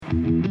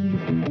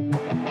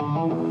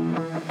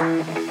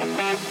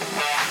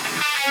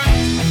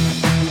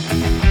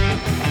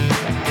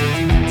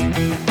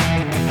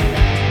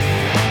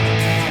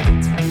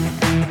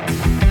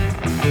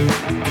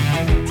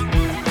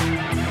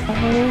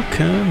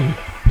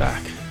welcome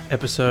back.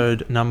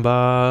 Episode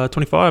number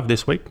 25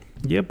 this week.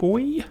 Yeah,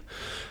 boy.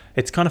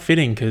 It's kind of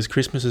fitting because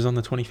Christmas is on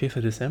the 25th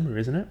of December,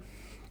 isn't it?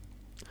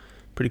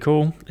 Pretty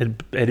cool.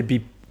 It'd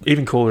be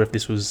even cooler if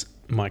this was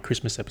my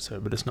Christmas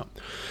episode, but it's not.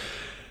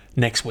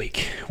 Next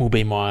week will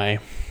be my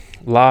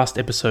last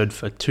episode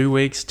for 2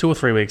 weeks, 2 or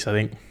 3 weeks, I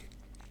think.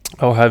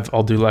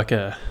 I'll do like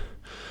I've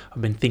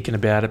been thinking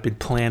about it, been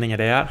planning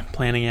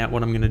out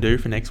what I'm going to do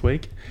for next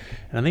week.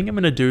 And I think I'm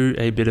going to do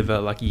a bit of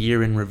a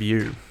year in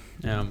review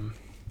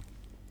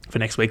for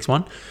next week's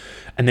one.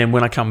 And then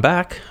when I come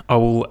back, I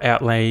will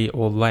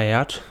lay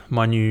out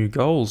my new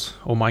goals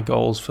or my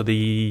goals for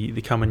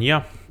the coming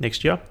year,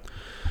 next year.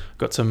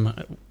 Got some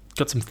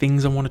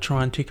things I want to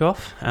try and tick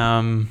off.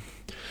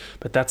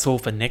 But that's all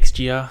for next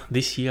year.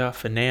 This year,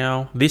 for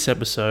now,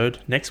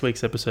 next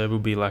week's episode will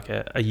be like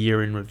a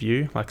year in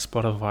review, like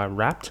Spotify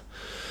Wrapped,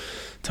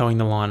 towing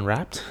the line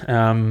Wrapped.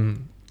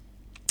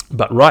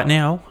 But right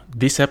now,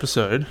 this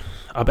episode,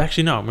 I'm not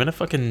going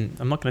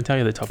to tell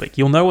you the topic.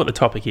 You'll know what the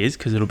topic is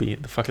because it'll be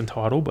the fucking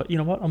title, but you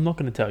know what? I'm not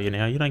going to tell you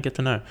now. You don't get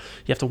to know.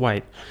 You have to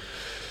wait.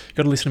 You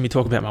got to listen to me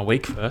talk about my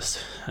week first.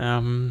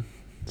 So,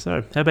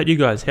 how about you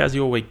guys? How's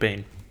your week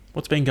been?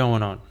 What's been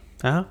going on?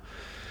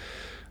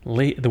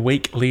 The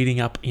week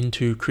leading up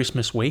into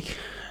Christmas week.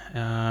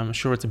 I'm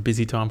sure it's a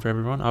busy time for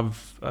everyone. I've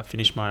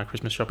finished my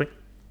Christmas shopping,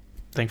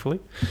 thankfully.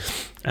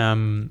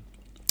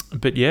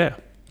 But yeah,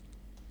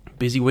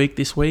 busy week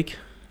this week.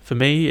 For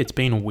me, it's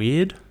been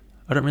weird.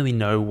 I don't really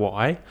know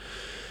why.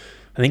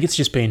 I think I'm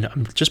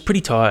just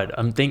pretty tired.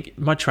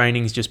 My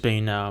training's just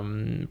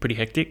been pretty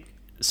hectic.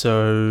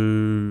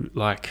 So,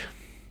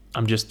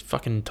 I'm just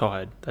fucking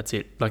tired. That's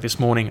it. This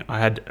morning, I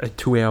had a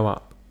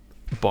 2-hour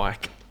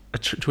bike, a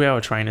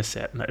 2-hour trainer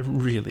set, and I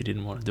really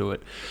didn't want to do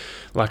it.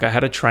 I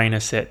had a trainer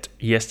set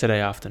yesterday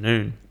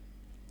afternoon,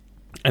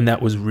 and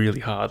that was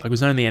really hard. It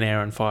was only an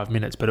hour and 5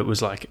 minutes, but it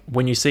was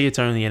when you see it's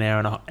only an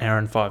hour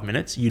and 5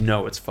 minutes, you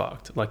know it's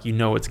fucked.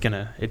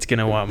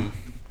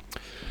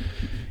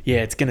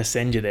 It's gonna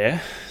send you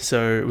there.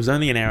 So it was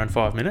only an hour and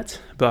 5 minutes,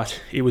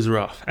 but it was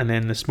rough. And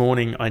then this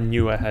morning, I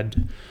knew I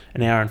had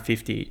an hour and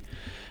 50,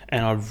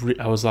 and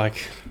I was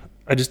like,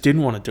 I just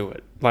didn't want to do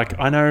it. I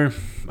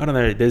don't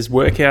know. There's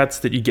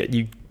workouts that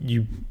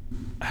you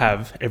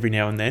have every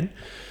now and then,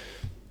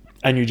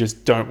 and you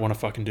just don't want to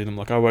fucking do them.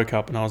 I woke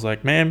up and I was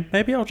like, man,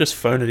 maybe I'll just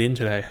phone it in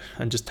today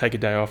and just take a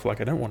day off. I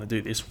don't want to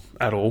do this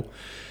at all.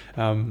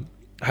 I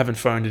haven't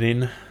phoned it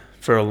in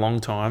for a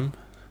long time.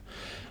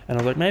 And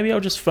I was like, maybe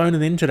I'll just phone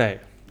it in today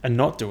and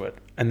not do it.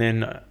 And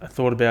then I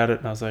thought about it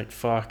and I was like,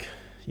 fuck,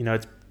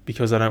 it's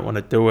because I don't want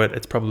to do it.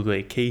 It's probably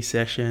a key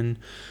session,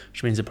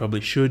 which means I probably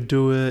should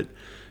do it.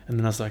 And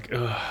then I was like,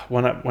 ugh.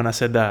 When I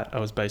said that, I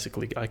was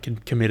I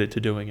committed to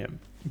doing it.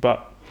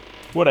 But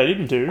what I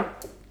didn't do,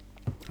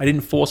 I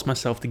didn't force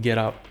myself to get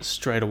up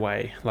straight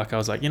away. I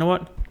was like, you know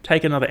what?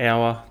 Take another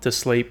hour to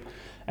sleep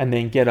and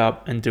then get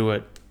up and do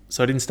it.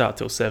 So I didn't start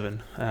till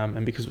 7.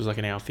 And because it was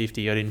an hour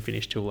 50, I didn't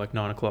finish till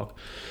 9 o'clock,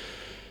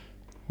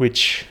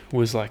 which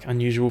was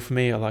unusual for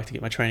me. I like to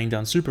get my training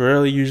done super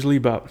early usually,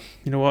 but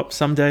you know what?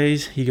 Some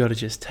days you got to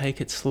just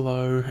take it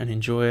slow and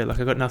enjoy it.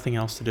 I got nothing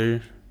else to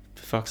do,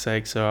 for fuck's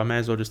sake, so I may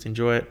as well just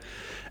enjoy it.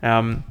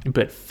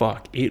 But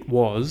fuck, it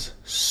was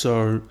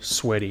so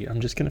sweaty.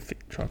 I'm just going to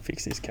try and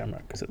fix this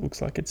camera because it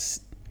looks like it's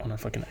on a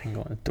fucking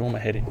angle and it's doing my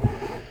head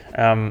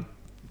in.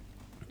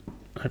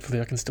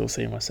 Hopefully I can still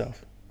see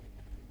myself.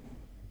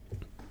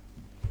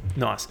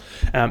 Nice.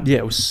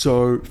 It was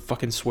so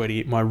fucking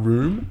sweaty. My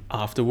room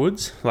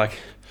afterwards,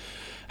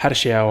 had a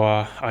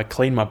shower. I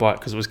cleaned my bike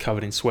because it was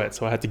covered in sweat,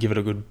 so I had to give it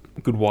a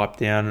good wipe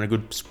down and a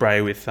good spray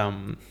with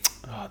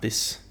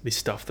this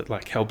stuff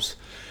that helps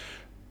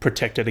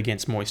protect it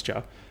against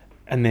moisture.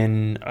 And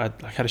then I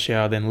had a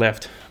shower, then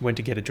left, went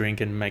to get a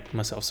drink and make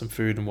myself some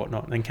food and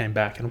whatnot, and then came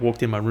back and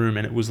walked in my room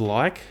and it was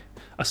like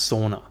a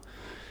sauna.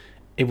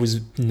 It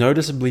was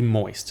noticeably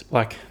moist.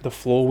 The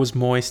floor was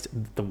moist,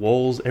 the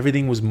walls,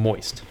 everything was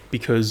moist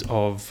because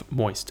of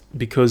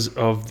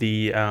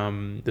the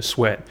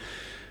sweat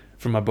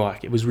from my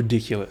bike. It was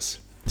ridiculous.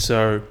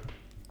 So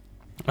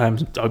I'm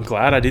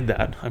glad I did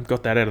that. I've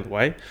got that out of the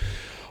way.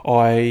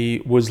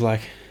 I was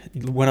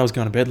when I was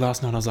going to bed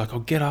last night, I was like, I'll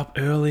get up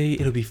early.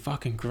 It'll be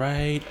fucking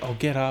great. I'll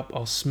get up.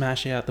 I'll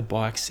smash out the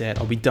bike set.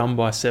 I'll be done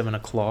by 7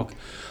 o'clock.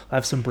 I'll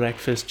have some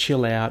breakfast,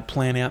 chill out,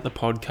 plan out the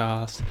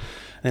podcast.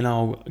 Then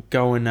I'll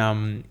go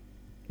and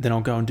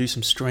do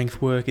some strength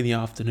work in the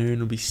afternoon.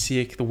 It'll be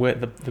sick. The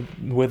weather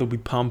will be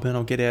pumping.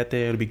 I'll get out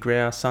there. It'll be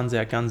grouse. Sun's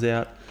out, guns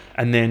out.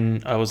 And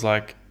then I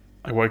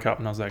woke up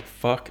and I was like,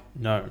 fuck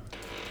no.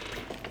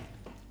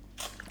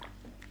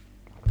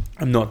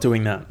 I'm not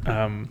doing that.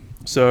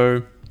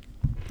 So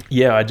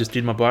yeah, I just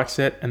did my bike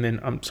set, and then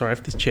I'm sorry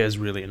if this chair's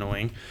really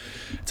annoying.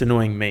 It's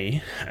annoying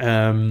me.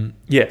 So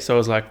I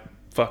was like,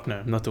 fuck no,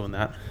 I'm not doing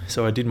that.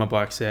 So I did my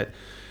bike set.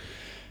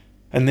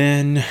 And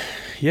then,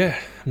 I'm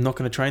not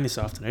going to train this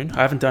afternoon.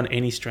 I haven't done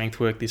any strength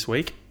work this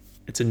week.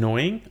 It's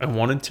annoying. I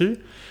wanted to,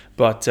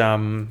 but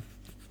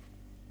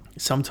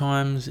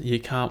sometimes you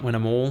can't win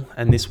them all.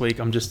 And this week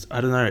I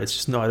don't know. It's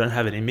just, no, I don't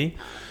have it in me.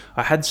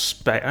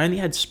 I only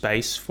had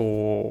space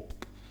for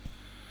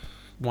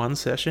one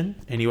session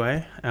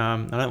anyway.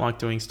 I don't like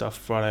doing stuff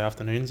Friday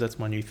afternoons. That's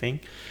my new thing.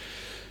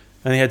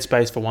 I only had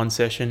space for one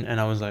session, and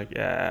I was like,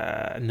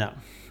 no.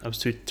 I was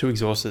too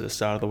exhausted at the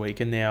start of the week,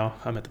 and now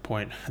I'm at the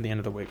point at the end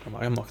of the week. I'm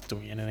like, I'm not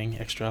doing anything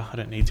extra. I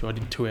don't need to. I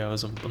did 2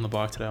 hours on the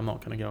bike today. I'm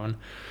not going to go and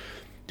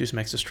do some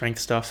extra strength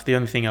stuff. The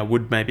only thing I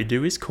would maybe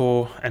do is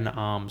core and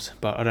arms,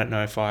 but I don't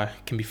know if I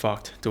can be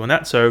fucked doing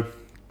that. So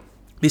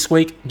this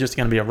week, just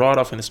going to be a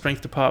write-off in the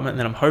strength department, and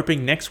then I'm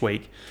hoping next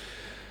week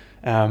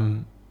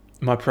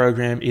my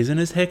program isn't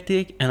as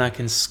hectic and I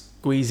can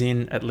squeeze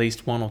in at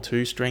least 1 or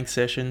 2 strength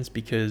sessions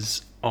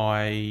because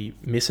I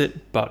miss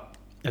it. But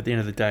at the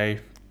end of the day,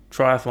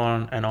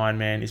 triathlon and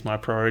Ironman is my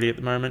priority at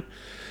the moment,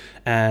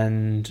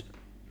 and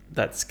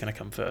that's going to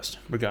come first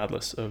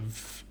regardless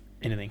of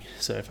anything.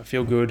 So if I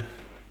feel good,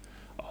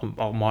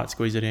 I might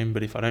squeeze it in,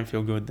 but if I don't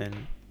feel good,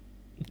 then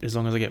as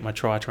long as I get my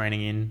tri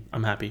training in,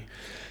 I'm happy.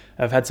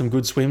 I've had some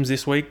good swims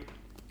this week.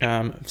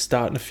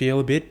 Starting to feel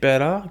a bit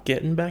better,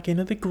 getting back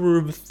into the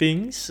groove of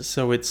things,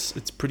 so it's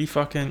pretty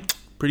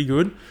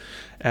good.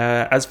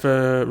 As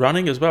for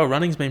running as well,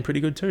 running's been pretty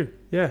good too.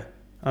 Yeah,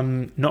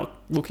 I'm not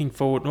looking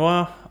forward.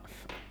 Well,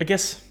 I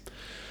guess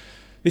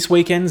this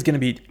weekend's going to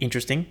be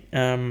interesting.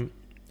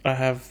 I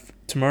have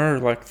tomorrow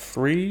like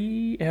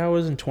 3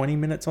 hours and 20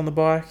 minutes on the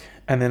bike,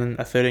 and then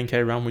a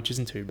 13k run, which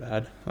isn't too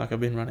bad. Like, I've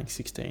been running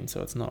 16,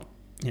 so it's not,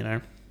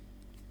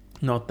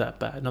 not that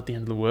bad, not the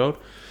end of the world.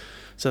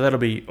 So that'll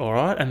be all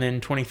right. And then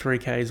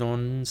 23Ks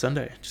on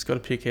Sunday. Just got to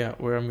pick out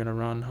where I'm going to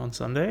run on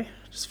Sunday.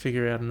 Just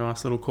figure out a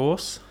nice little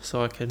course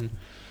so I can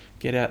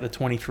get out the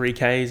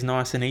 23Ks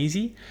nice and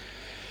easy.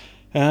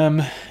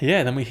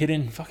 Then we hit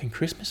in fucking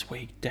Christmas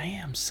week.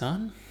 Damn,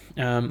 son.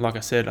 Like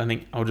I said, I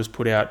think I'll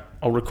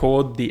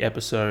record the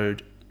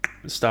episode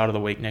the start of the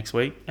week next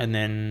week, and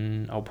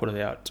then I'll put it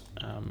out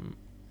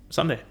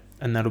Sunday,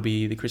 and that'll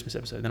be the Christmas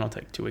episode. Then I'll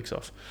take 2 weeks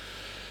off.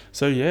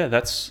 So yeah,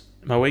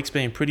 my week's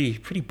been pretty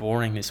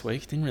boring this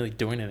week. Didn't really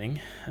do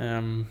anything.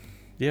 I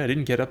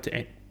didn't get up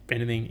to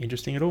anything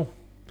interesting at all.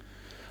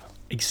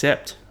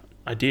 Except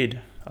I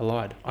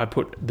lied. I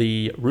put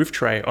the roof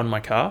tray on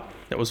my car.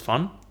 That was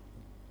fun.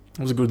 It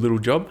was a good little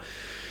job.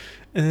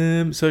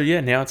 Now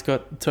it's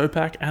got tow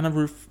pack and a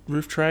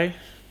roof tray.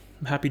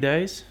 Happy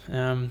days.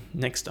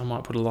 Next, I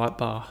might put a light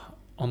bar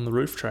on the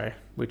roof tray,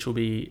 which will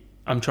be...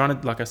 I'm trying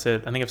to, like I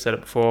said, I think I've said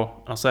it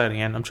before, I'll say it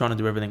again, I'm trying to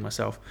do everything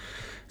myself.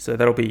 So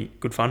that'll be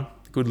good fun.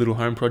 Good little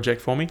home project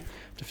for me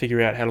to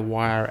figure out how to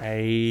wire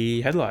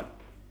a light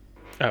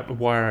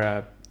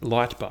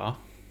bar.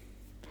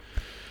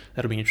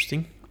 That'll be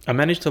interesting. I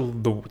managed to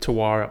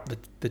wire up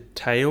the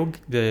tail,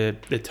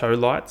 the tow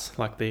lights,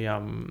 like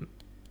the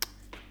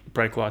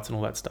brake lights and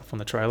all that stuff on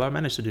the trailer. I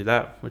managed to do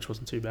that, which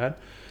wasn't too bad.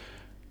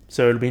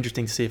 So it'll be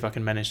interesting to see if I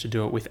can manage to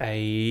do it with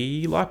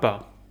a light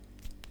bar.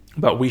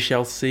 But we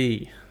shall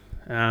see.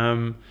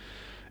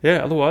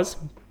 Otherwise,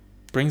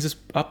 brings us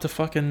up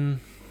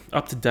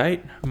to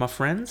date, my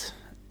friends.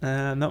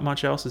 Not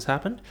much else has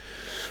happened.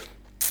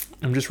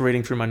 I'm just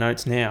reading through my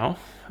notes now.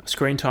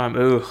 Screen time.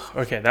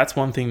 Okay, that's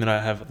one thing that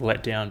I have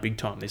let down big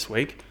time this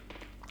week.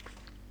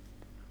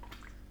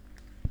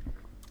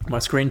 My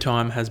screen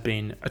time has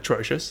been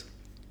atrocious.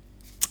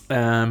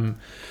 I've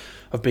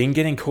been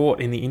getting caught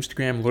in the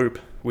Instagram loop,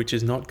 which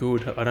is not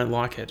good. I don't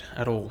like it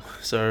at all.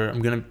 So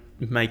I'm going to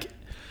make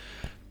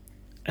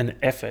an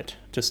effort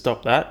to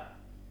stop that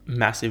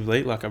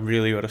massively. Like, I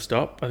really got to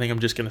stop. I think I'm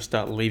just going to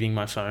start leaving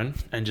my phone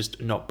and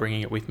just not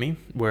bringing it with me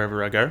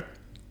wherever I go,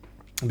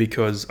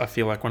 because I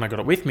feel like when I got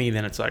it with me,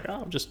 then it's like,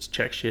 oh, just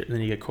check shit, and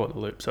then you get caught in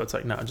the loop. So it's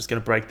like, no, I'm just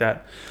going to break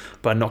that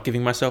by not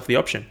giving myself the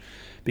option,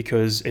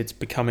 because it's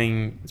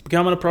becoming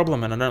a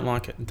problem, and I don't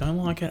like it. I don't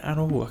like it at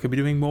all. I could be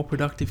doing more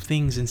productive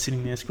things than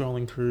sitting there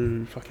scrolling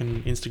through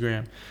fucking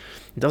Instagram.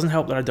 It doesn't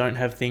help that I don't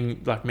have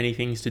many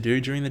things to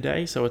do during the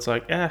day, so it's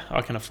like,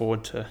 I can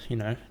afford to,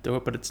 do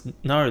it, but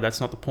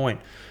that's not the point.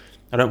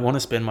 I don't want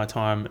to spend my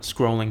time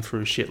scrolling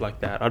through shit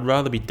like that. I'd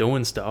rather be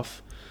doing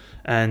stuff,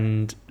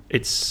 and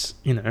it's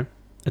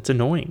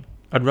annoying.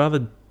 I'd rather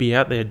be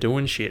out there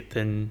doing shit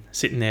than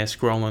sitting there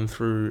scrolling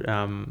through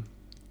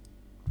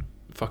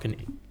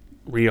fucking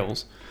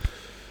reels.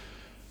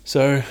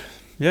 So,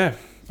 yeah,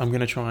 I'm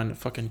going to try and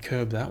fucking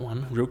curb that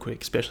one real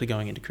quick, especially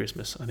going into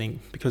Christmas. I think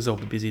because I'll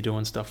be busy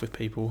doing stuff with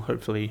people,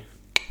 hopefully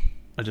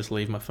I just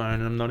leave my phone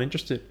and I'm not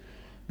interested.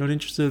 Not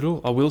interested at all.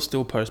 I will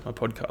still post my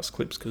podcast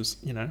clips because,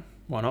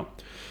 why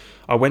not?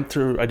 I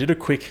did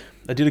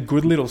a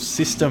good little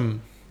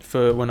system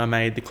for when I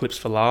made the clips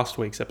for last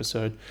week's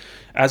episode.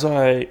 As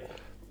I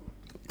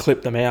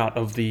clipped them out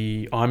of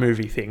the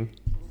iMovie thing,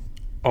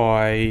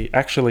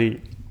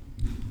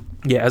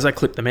 as I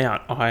clipped them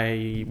out,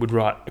 I would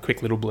write a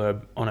quick little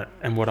blurb on it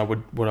and what I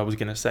was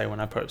going to say when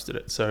I posted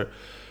it. So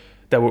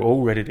they were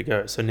all ready to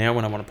go. So now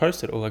when I want to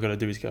post it, all I got to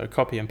do is go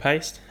copy and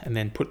paste and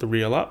then put the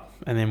reel up,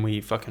 and then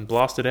we fucking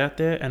blast it out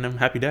there, and I'm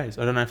happy days.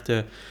 I don't have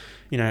to,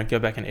 go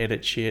back and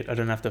edit shit. I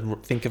don't have to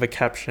think of a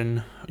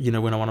caption,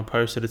 when I want to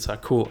post it. It's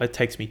like, cool, it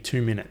takes me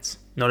 2 minutes,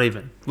 not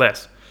even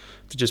less,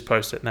 to just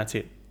post it, and that's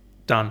it.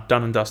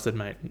 done and dusted,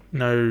 mate.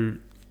 No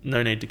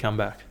need to come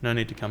back. No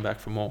need to come back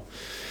for more.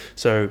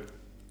 So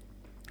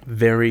I'm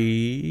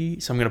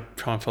going to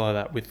try and follow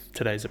that with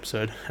today's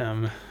episode.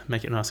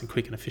 Make it nice and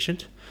quick and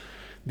efficient.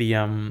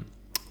 There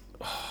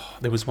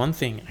was one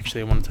thing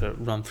actually I wanted to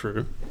run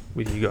through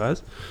with you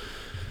guys.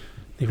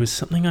 There was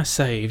something I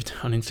saved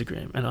on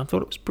Instagram and I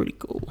thought it was pretty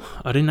cool.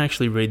 I didn't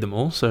actually read them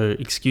all, so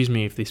excuse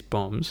me if this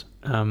bombs.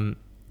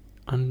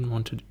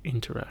 Unwanted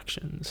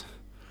interactions.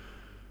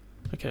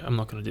 Okay, I'm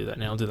not going to do that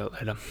now. I'll do that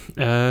later.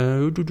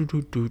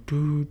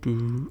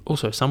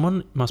 Also,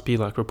 someone must be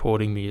like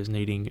reporting me as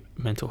needing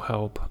mental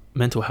help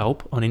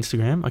on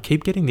Instagram. I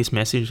keep getting this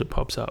message that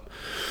pops up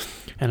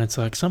and it's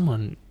like,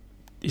 someone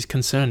is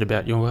concerned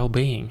about your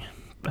well-being.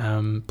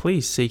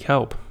 Please seek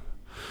help.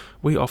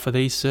 We offer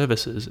these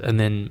services. And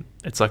then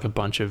it's like a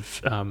bunch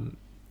of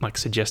like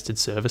suggested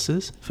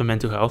services for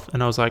mental health.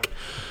 And I was like,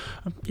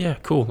 yeah,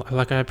 cool.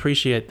 Like, I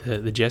appreciate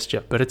the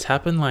gesture, but it's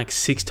happened like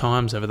 6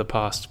 times over the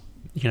past,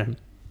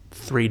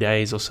 3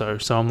 days or so.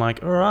 So I'm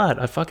like, all right,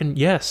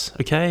 yes.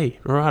 Okay.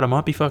 All right. I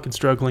might be fucking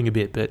struggling a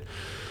bit, but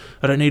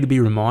I don't need to be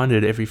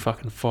reminded every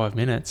fucking 5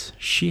 minutes.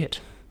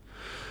 Shit.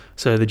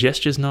 So the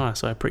gesture's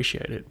nice. I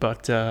appreciate it.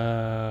 But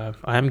I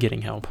am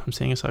getting help. I'm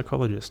seeing a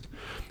psychologist.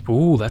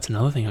 Ooh, that's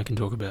another thing I can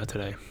talk about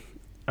today.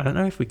 I don't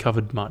know if we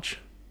covered much.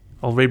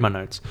 I'll read my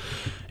notes.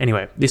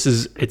 Anyway,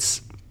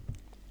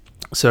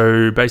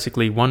 so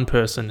basically one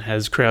person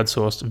has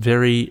crowdsourced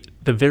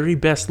the very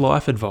best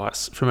life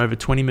advice from over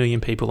 20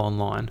 million people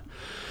online.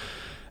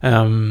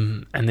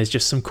 And there's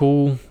just some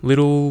cool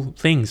little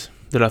things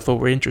that I thought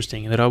were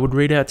interesting that I would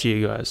read out to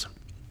you guys.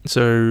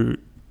 So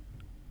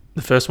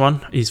the first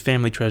one is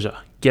family treasure.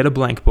 Get a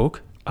blank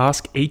book.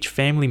 Ask each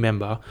family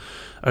member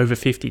over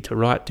 50 to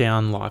write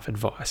down life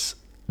advice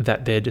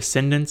that their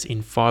descendants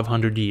in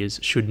 500 years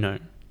should know.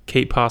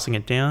 Keep passing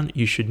it down.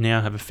 You should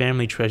now have a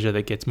family treasure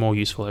that gets more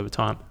useful over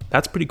time.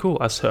 That's pretty cool.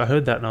 I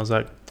heard that and I was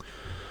like,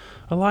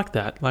 I like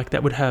that. Like,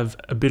 that would have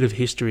a bit of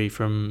history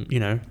from,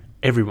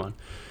 everyone.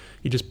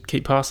 You just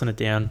keep passing it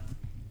down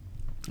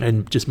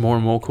and just more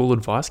and more cool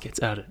advice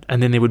gets added.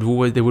 And then there would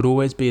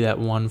always be that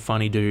one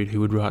funny dude who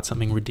would write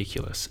something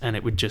ridiculous and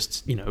it would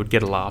just, it would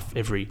get a laugh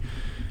every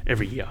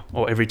year,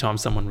 or every time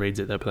someone reads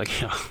it, they'll be like,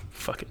 oh,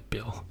 fucking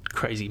Bill,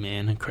 crazy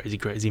man.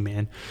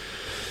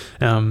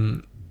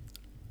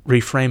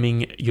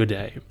 Reframing your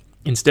day.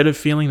 Instead of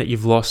feeling that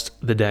you've lost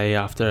the day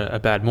after a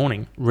bad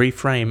morning,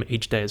 reframe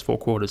each day as 4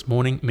 quarters: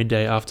 morning,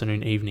 midday,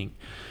 afternoon, evening.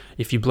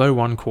 If you blow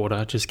one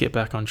quarter, just get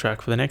back on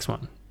track for the next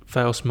one.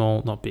 Fail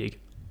small, not big.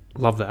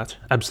 Love that.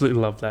 Absolutely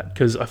love that.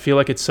 Because I feel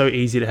like it's so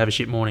easy to have a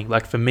shit morning.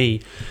 Like, for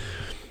me,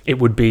 it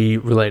would be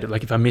related.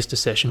 Like, if I missed a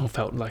session or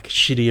felt like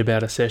shitty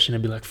about a session,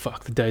 I'd be like,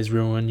 fuck, the day's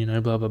ruined,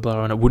 blah, blah,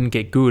 blah. And it wouldn't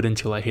get good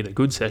until I hit a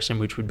good session,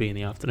 which would be in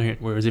the afternoon.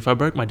 Whereas if I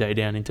broke my day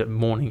down into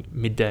morning,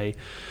 midday,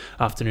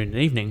 afternoon, and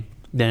evening,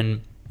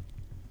 then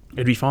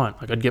it'd be fine.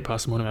 Like, I'd get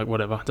past the morning, like,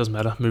 whatever, doesn't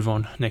matter, move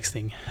on, next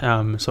thing.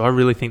 So I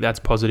really think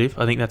that's positive.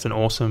 I think that's an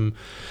awesome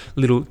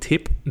little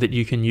tip that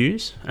you can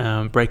use,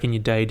 breaking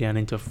your day down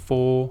into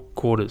 4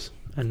 quarters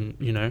and,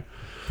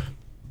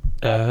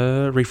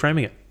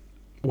 reframing it.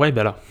 Way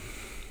better.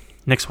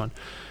 Next one.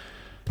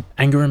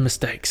 Anger and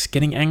mistakes.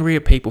 Getting angry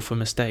at people for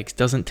mistakes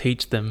doesn't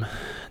teach them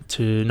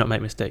to not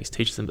make mistakes,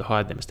 teaches them to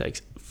hide their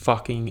mistakes.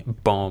 Fucking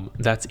bomb.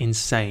 That's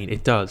insane.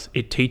 It does.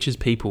 It teaches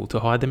people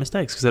to hide their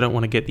mistakes because they don't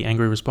want to get the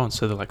angry response.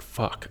 So they're like,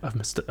 fuck,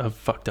 I've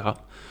fucked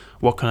up.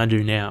 What can I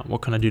do now?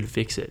 What can I do to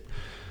fix it?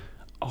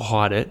 I'll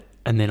hide it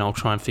and then I'll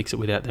try and fix it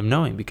without them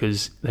knowing,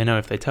 because they know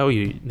if they tell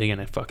you, you're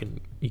going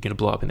to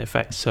blow up in their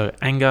face. So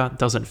anger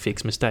doesn't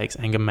fix mistakes.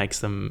 Anger makes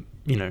them,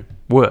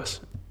 worse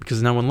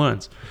because no one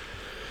learns.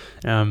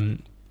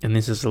 And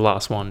this is the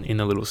last one in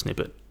the little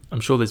snippet. I'm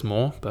sure there's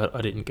more, but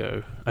I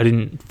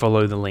didn't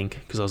follow the link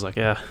because I was like,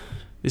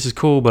 this is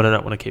cool, but I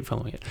don't want to keep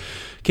following it.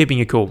 Keeping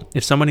it cool.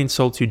 If someone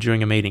insults you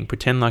during a meeting,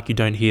 pretend like you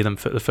don't hear them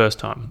for the first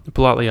time.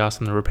 Politely ask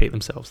them to repeat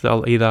themselves.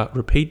 They'll either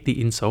repeat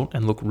the insult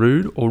and look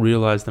rude or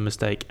realize the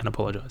mistake and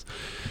apologize.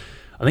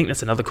 I think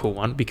that's another cool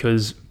one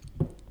because,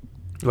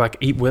 like,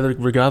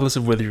 regardless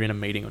of whether you're in a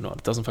meeting or not,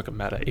 it doesn't fucking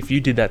matter. If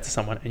you did that to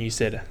someone and you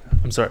said,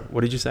 I'm sorry,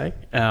 what did you say?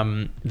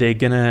 They're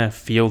going to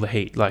feel the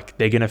heat. Like,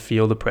 they're going to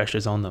feel the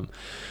pressures on them.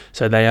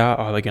 So they are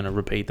either going to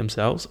repeat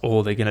themselves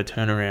or they're going to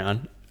turn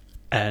around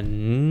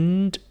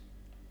and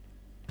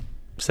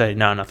say,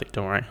 no, nothing,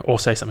 don't worry. Or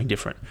say something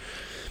different.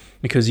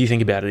 Because you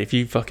think about it, if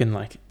you fucking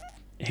like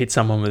hit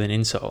someone with an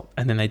insult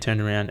and then they turn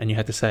around and you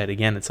have to say it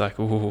again, it's like,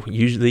 ooh,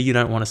 usually you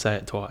don't want to say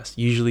it twice.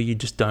 Usually you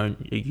just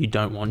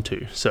don't want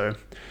to. So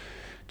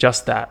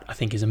just that, I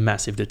think, is a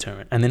massive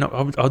deterrent. And then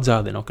odds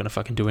are they're not going to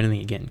fucking do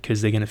anything again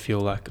because they're going to feel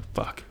like,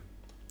 fuck,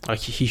 like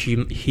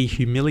he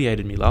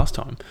humiliated me last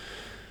time.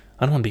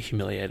 I don't want to be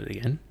humiliated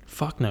again.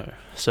 Fuck no.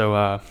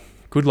 So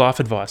good life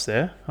advice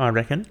there, I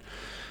reckon.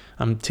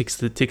 Ticks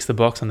the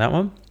box on that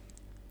one.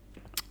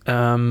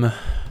 I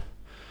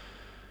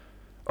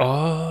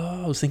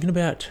was thinking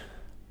about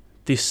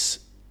this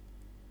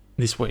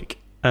week.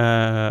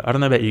 I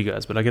don't know about you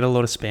guys, but I get a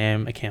lot of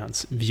spam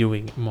accounts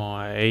viewing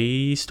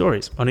my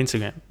stories on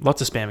Instagram.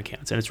 Lots of spam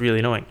accounts, and it's really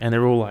annoying. And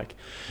they're all like,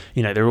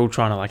 they're all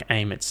trying to like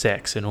aim at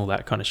sex and all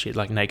that kind of shit,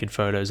 like naked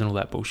photos and all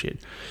that bullshit.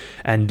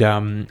 And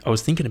I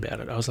was thinking about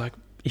it. I was like,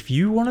 if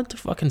you wanted to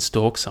fucking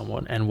stalk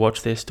someone and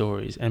watch their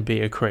stories and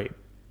be a creep,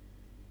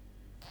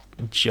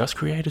 just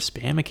create a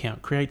spam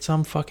account. Create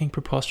some fucking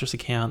preposterous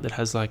account that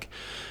has like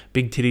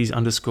big titties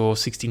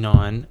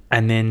 _69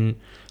 and then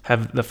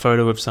have the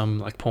photo of some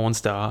like porn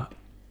star.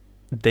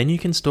 Then you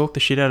can stalk the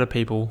shit out of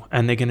people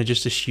and they're going to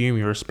just assume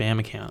you're a spam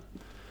account.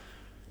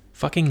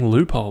 Fucking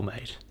loophole,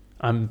 mate.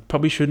 I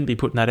probably shouldn't be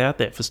putting that out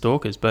there for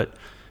stalkers, but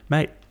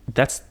mate,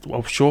 that's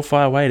a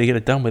surefire way to get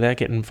it done without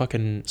getting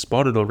fucking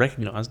spotted or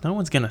recognised. No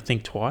one's going to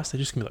think twice. They're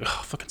just going to be like,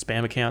 oh, fucking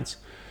spam accounts.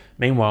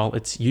 Meanwhile,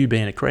 it's you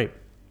being a creep.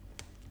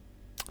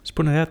 Just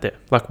putting it out there.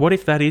 Like, what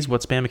if that is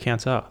what spam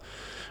accounts are?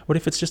 What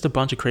if it's just a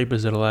bunch of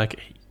creepers that are like,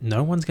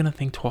 no one's going to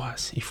think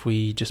twice if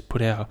we just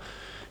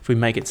if we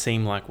make it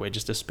seem like we're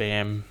just a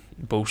spam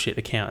bullshit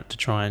account to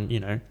try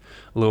and,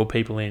 lure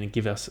people in and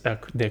give us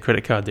their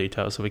credit card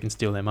details so we can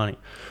steal their money.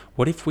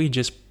 What if we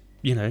just,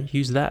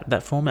 use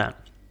that format?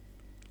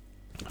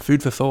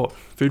 Food for thought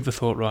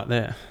right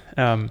there.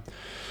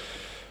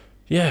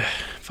 Yeah,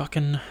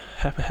 fucking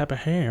happy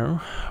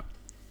hair.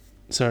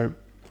 So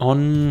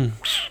on,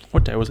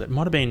 what day was it?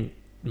 Might have been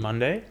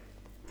Monday.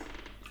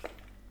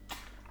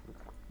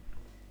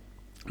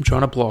 I'm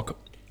trying to block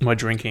my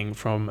drinking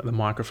from the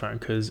microphone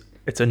because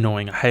it's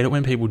annoying. I hate it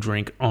when people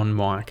drink on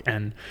mic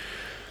and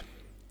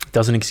it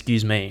doesn't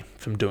excuse me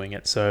from doing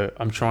it. So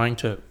I'm trying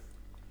to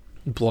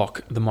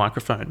block the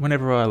microphone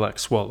whenever I like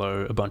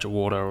swallow a bunch of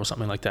water or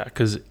something like that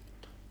because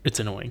it's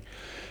annoying.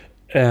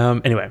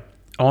 Anyway,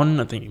 on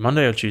I think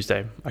Monday or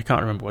Tuesday, I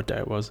can't remember what day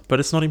it was, but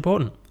it's not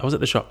important. I was at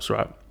the shops,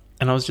 right?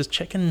 And I was just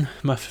checking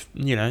my,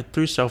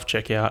 through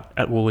self-checkout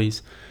at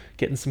Woolies,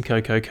 getting some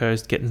Cocoa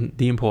Coast, getting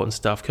the important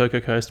stuff, Cocoa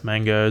Coast,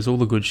 mangoes, all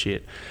the good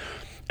shit.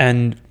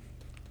 And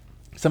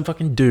some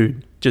fucking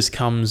dude just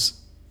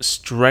comes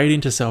straight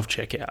into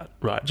self-checkout,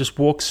 right? Just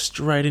walks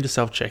straight into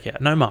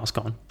self-checkout. No mask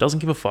on. Doesn't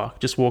give a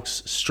fuck. Just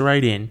walks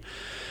straight in.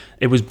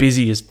 It was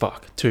busy as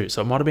fuck too.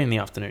 So it might have been in the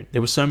afternoon.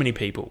 There were so many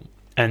people.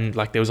 And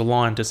like there was a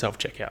line to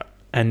self-checkout.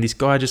 And this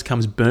guy just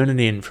comes burning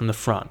in from the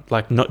front.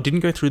 Like didn't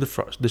go through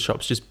the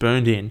shops, just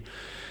burned in.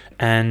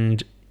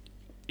 And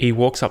he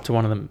walks up to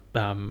one of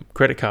the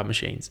credit card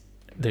machines.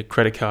 The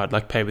credit card,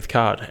 like pay with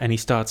card. And he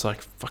starts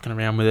like fucking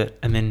around with it.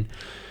 And then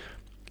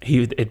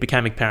it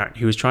became apparent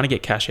he was trying to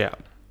get cash out.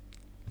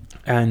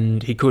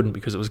 And he couldn't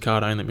because it was a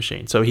card-only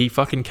machine. So he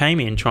fucking came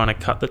in trying to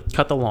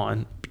cut the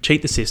line,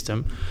 cheat the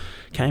system.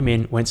 Came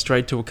in, went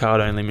straight to a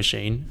card-only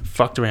machine,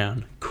 fucked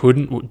around,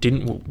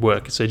 didn't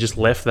work, so just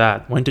left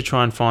that. Went to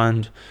try and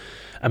find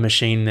a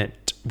machine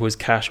that was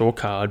cash or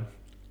card.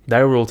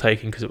 They were all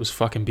taken because it was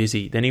fucking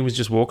busy. Then he was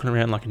just walking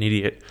around like an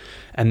idiot.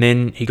 And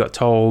then he got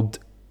told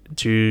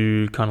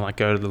to kind of like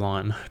go to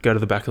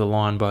the back of the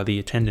line by the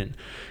attendant.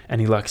 And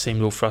he like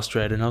seemed all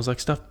frustrated. And I was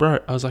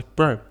like,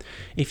 bro,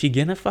 if you're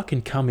gonna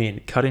fucking come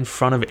in, cut in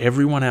front of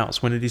everyone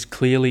else when it is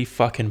clearly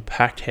fucking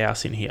packed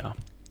house in here,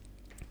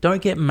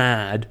 don't get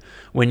mad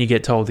when you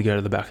get told to go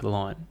to the back of the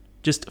line.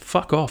 Just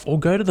fuck off or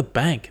go to the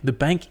bank. The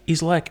bank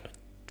is like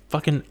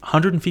fucking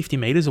 150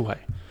 meters away.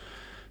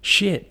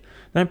 Shit.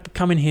 Don't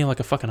come in here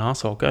like a fucking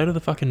asshole. Go to the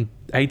fucking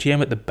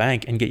ATM at the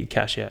bank and get your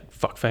cash out.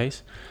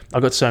 Fuckface. I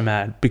got so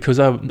mad because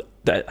I think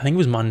it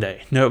was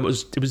Monday. No, it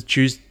was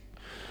Tuesday.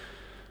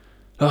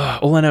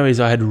 All I know is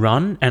I had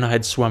run and I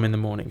had swum in the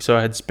morning. So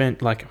I had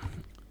spent like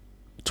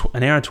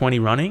an hour 20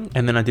 running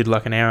and then I did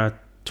like an hour.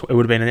 It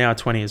would have been an hour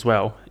 20 as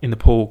well in the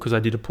pool because I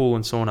did a pool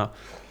and sauna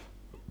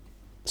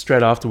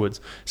straight afterwards.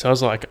 So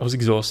I was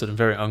exhausted and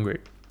very hungry.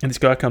 And this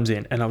guy comes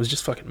in and I was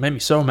just fucking, made me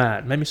so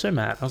mad.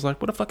 I was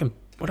like, what a fucking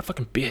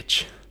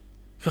bitch.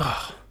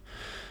 Oh,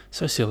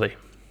 so silly.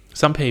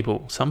 Some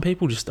people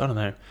just, I don't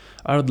know.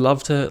 I would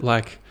love to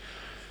like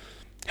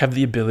have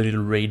the ability to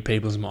read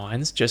people's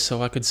minds just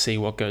so I could see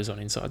what goes on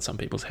inside some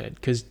people's head.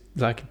 Because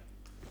like,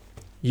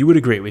 you would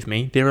agree with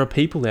me. There are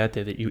people out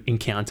there that you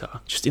encounter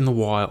just in the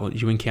wild.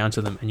 You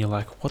encounter them and you're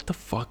like, what the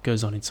fuck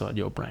goes on inside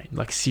your brain?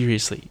 Like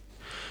seriously,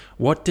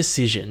 what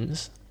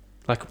decisions,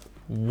 like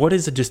what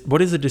is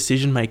the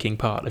decision-making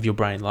part of your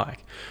brain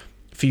like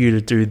for you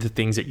to do the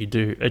things that you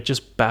do? It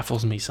just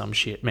baffles me some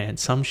shit, man.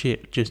 Some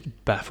shit just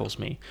baffles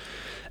me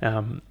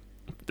of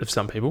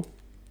some people.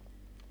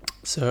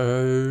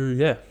 So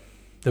yeah,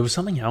 there was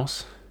something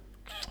else.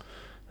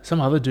 Some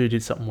other dude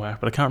did something whack,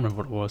 but I can't remember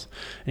what it was.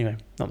 Anyway,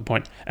 not the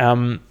point.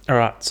 All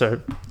right,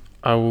 so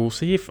I will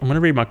see if... I'm going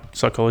to read my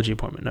psychology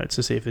appointment notes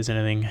to see if there's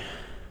anything...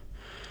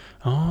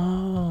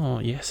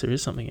 Oh, yes, there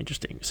is something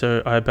interesting.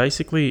 So I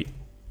basically...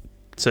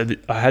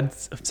 I had...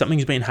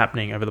 Something's been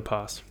happening over the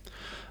past...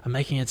 I'm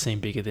making it seem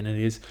bigger than it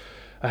is.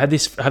 I've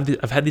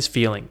had this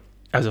feeling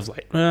as of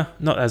late.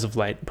 Not as of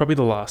late. Probably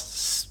the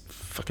last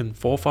fucking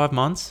 4 or 5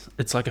 months.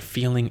 It's like a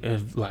feeling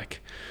of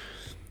like...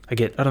 I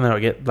get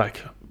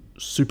like...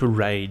 super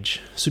rage.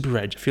 I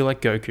feel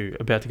like Goku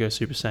about to go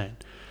Super Saiyan,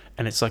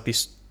 and it's like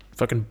this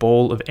fucking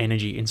ball of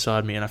energy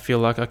inside me, and I feel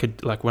like I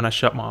could, like, when I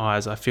shut my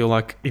eyes, I feel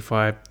like if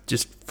I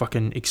just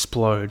fucking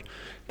explode,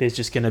 there's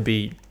just going to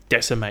be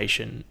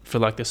decimation for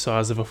like the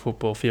size of a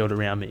football field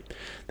around me.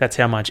 That's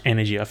how much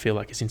energy I feel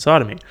like is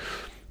inside of me.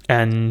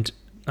 And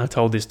I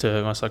told this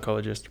to my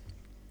psychologist,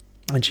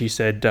 and she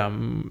said,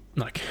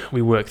 like,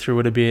 we worked through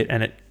it a bit,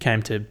 and it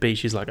came to be,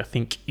 she's like, I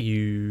think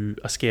you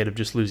are scared of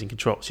just losing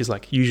control. She's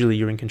like, usually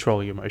you're in control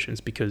of your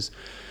emotions, because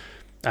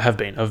I've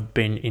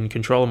been in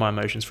control of my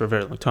emotions for a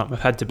very long time.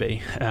 I've had to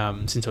be,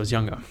 since I was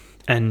younger.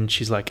 And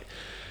she's like,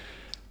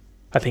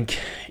 I think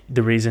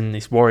the reason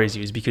this worries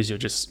you is because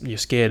you're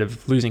scared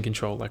of losing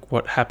control. Like,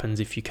 what happens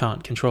if you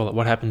can't control it?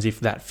 What happens if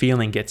that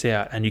feeling gets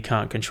out and you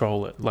can't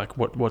control it? Like,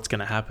 what's going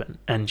to happen?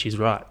 And she's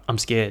right. I'm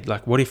scared.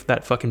 Like, what if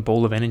that fucking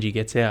ball of energy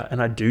gets out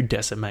and I do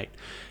decimate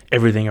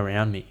everything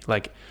around me?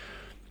 Like,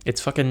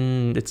 it's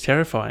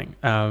terrifying.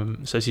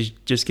 So she's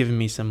just given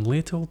me some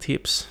little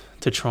tips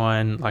to try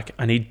and, like,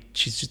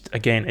 she's just,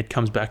 again, it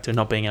comes back to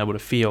not being able to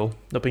feel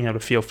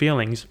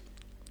feelings,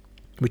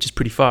 which is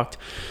pretty fucked.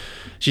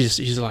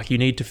 She's like, you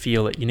need to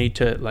feel it. You need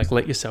to, like,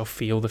 let yourself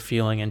feel the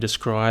feeling and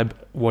describe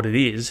what it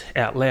is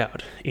out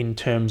loud, in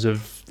terms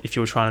of if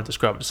you were trying to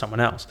describe it to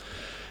someone else.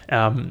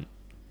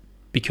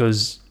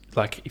 Because,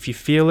 like, if you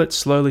feel it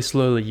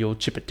slowly, you'll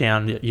chip it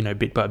down,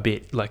 bit by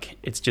bit. Like,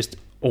 it's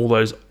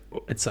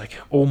like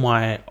all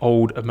my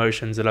old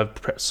emotions that I've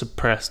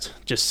suppressed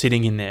just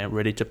sitting in there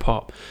ready to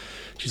pop.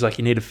 She's like,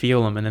 you need to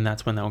feel them, and then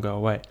that's when they'll go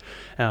away.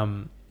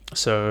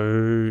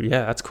 So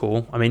yeah, that's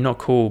cool. I mean, not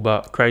cool,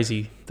 but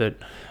crazy that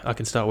I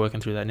can start working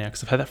through that now,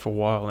 because I've had that for a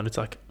while, and it's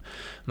like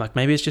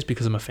maybe it's just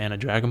because I'm a fan of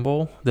Dragon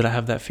Ball that I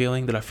have that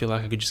feeling, that I feel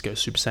like I could just go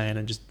Super Saiyan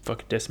and just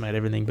fucking decimate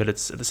everything. But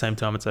it's, at the same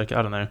time, it's like,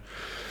 I don't know,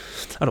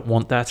 I don't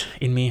want that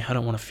in me. I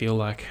don't want to feel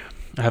like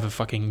I have a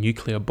fucking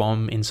nuclear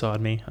bomb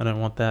inside me. I don't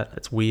want that.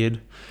 It's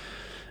weird.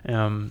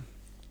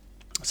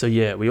 So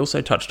yeah, we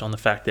also touched on the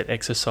fact that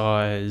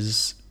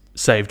exercise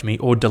saved me,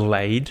 or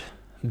delayed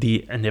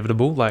the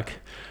inevitable. Like,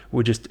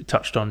 we just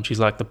touched on, she's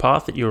like, the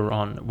path that you were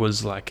on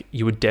was like,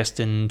 you were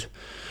destined,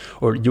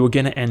 or you were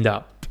going to end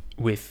up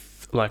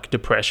with like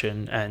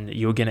depression, and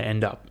you were going to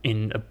end up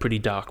in a pretty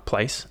dark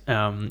place.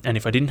 And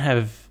if I didn't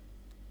have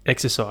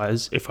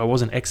exercise, if I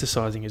wasn't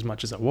exercising as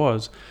much as I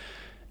was,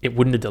 it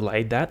wouldn't have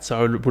delayed that. So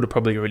I would have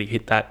probably already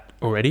hit that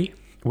already.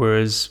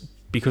 Whereas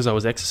because I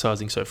was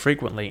exercising so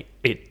frequently,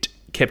 it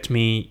kept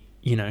me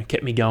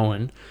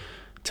going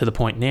to the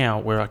point now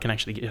where I can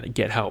actually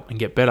get help and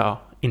get better,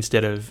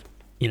 instead of,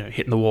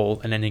 hitting the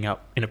wall and ending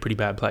up in a pretty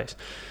bad place.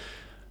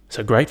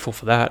 So grateful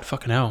for that.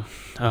 Fucking hell.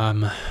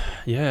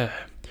 Yeah.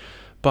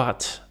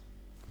 But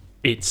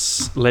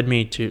it's led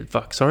me to,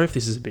 sorry if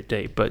this is a bit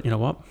deep, but you know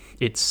what?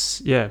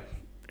 It's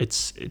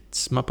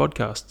my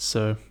podcast.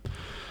 So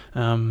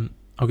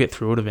I'll get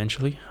through it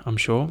eventually, I'm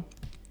sure.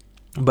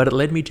 But it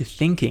led me to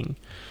thinking,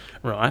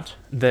 right,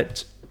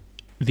 that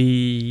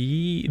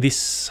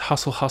this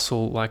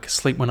hustle, like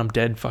sleep when I'm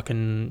dead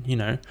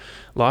fucking,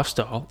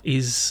 lifestyle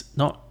is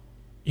not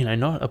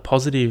a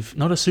positive,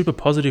 not a super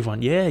positive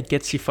one. Yeah, it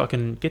gets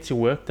your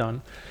work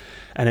done,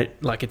 and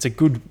it's a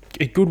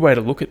good way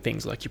to look at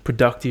things. Like, you're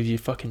productive, you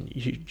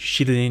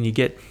shit it in, you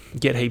get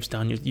heaps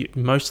done. You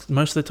most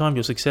of the time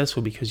you're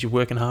successful because you're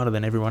working harder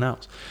than everyone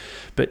else.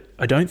 But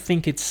I don't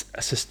think it's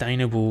a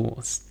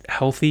sustainable,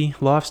 healthy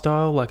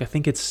lifestyle. Like, I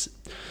think it's,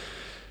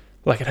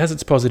 like, it has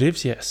its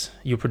positives. Yes,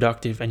 you're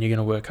productive and you're going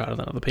to work harder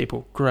than other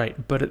people.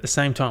 Great. But at the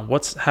same time,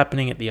 what's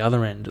happening at the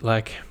other end?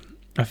 Like,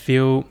 I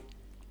feel,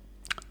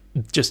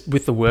 just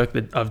with the work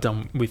that I've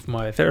done with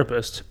my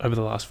therapist over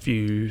the last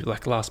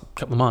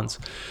couple of months,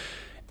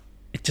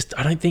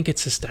 I don't think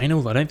it's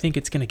sustainable. I don't think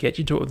it's going to get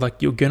you to it.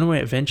 Like, you're going to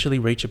eventually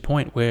reach a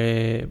point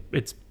where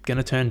it's going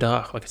to turn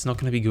dark. Like, it's not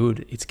going to be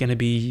good. It's going to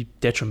be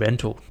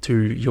detrimental to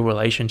your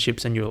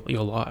relationships and your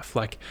life.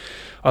 Like,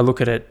 I look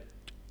at it,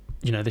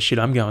 the shit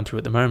I'm going through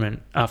at the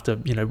moment, after,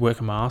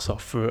 working my ass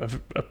off for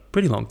a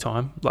pretty long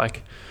time,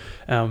 like,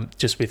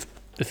 just with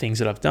the things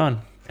that I've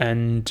done.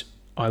 And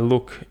I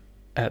look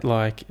at,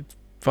 like,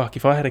 fuck,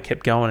 if I had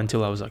kept going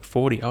until I was like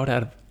 40, I would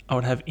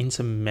have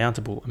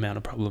insurmountable amount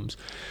of problems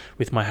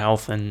with my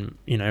health and,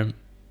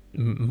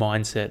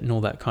 mindset and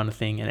all that kind of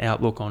thing, and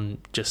outlook on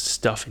just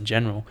stuff in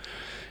general.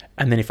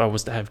 And then if I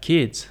was to have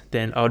kids,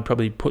 then I would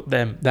probably put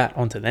that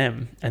onto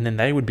them, and then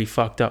they would be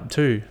fucked up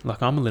too.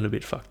 Like, I'm a little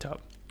bit fucked up.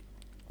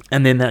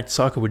 And then that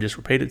cycle would just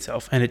repeat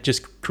itself, and it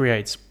just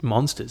creates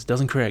monsters,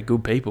 doesn't create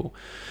good people.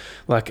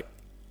 Like,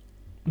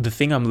 the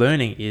thing I'm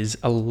learning is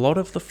a lot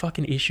of the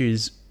fucking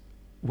issues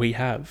we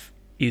have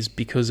is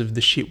because of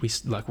the shit we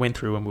went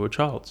through when we were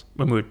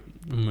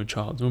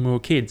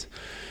kids.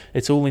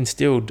 It's all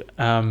instilled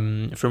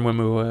from when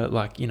we were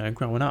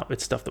growing up.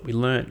 It's stuff that we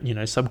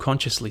learned,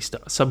 subconsciously,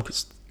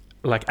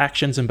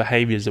 actions and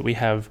behaviors that we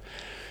have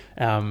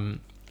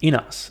in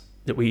us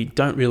that we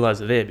don't realize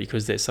are there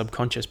because they're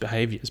subconscious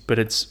behaviors, but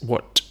it's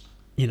what,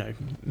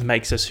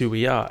 makes us who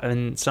we are.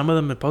 And some of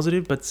them are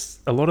positive, but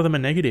a lot of them are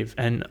negative.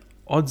 And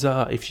odds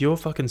are, if you're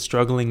fucking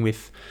struggling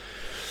with,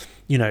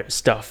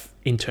 stuff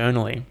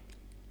internally,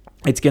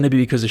 it's going to be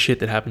because of shit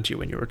that happened to you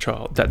when you were a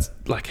child. That's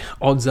like,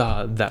 odds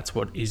are that's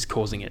what is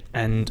causing it.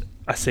 And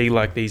I see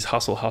like these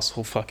hustle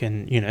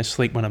fucking,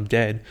 sleep when I'm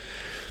dead.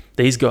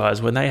 These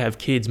guys, when they have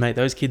kids, mate,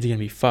 those kids are going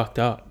to be fucked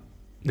up.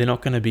 They're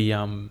not going to be,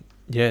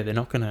 they're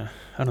not going to,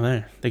 I don't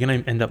know. They're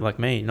going to end up like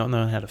me, not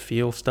knowing how to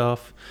feel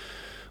stuff,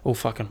 all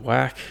fucking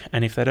whack.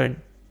 And if they don't,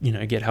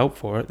 get help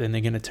for it, then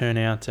they're going to turn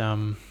out,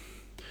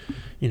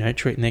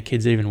 treating their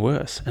kids even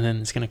worse. And then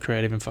it's going to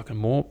create even fucking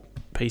more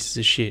pieces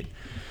of shit.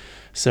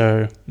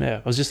 So, yeah,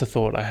 it was just a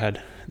thought I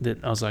had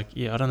that I was like,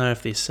 I don't know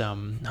if this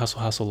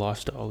hustle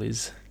lifestyle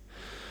is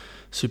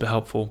super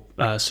helpful,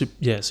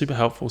 super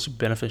helpful, super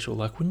beneficial.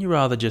 Like, wouldn't you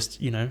rather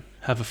just,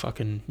 have a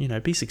fucking,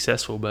 be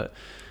successful, but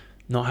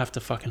not have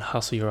to fucking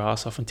hustle your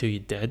ass off until you're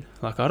dead?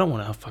 Like, I don't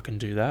want to fucking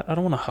do that. I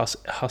don't want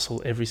to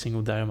hustle every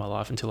single day of my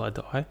life until I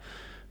die.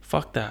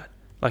 Fuck that.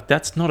 Like,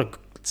 it's not a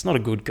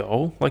good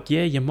goal. Like,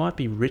 yeah, you might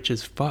be rich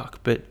as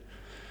fuck, but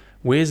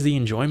where's the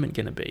enjoyment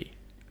going to be?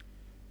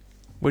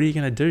 What are you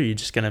going to do? You're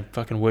just going to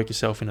fucking work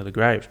yourself into the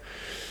grave.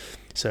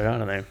 So, I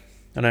don't know.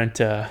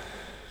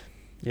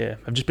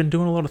 I've just been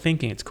doing a lot of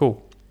thinking. It's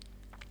cool.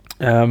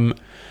 There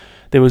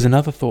was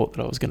another thought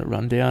that I was going to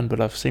run down, but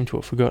I've seemed to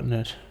have forgotten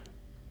it.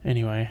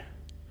 Anyway,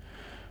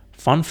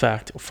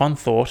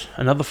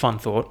 another fun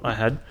thought I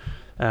had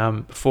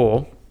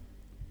before.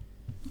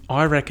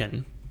 I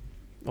reckon,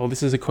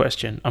 this is a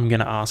question I'm going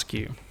to ask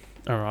you.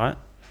 All right.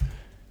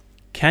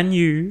 Can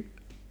you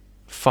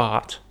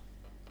fart?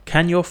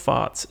 Can your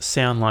farts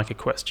sound like a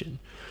question?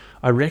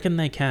 I reckon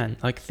they can.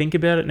 Like, think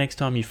about it next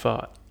time you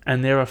fart.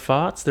 And there are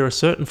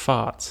certain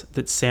farts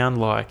that sound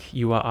like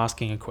you are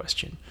asking a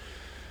question.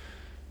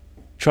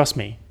 Trust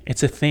me,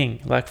 it's a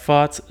thing. Like,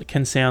 farts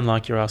can sound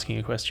like you're asking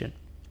a question.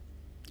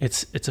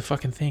 It's a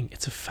fucking thing.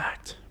 It's a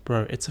fact,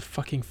 bro. It's a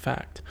fucking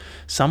fact.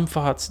 Some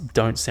farts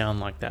don't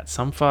sound like that.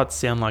 Some farts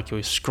sound like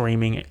you're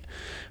screaming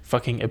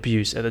fucking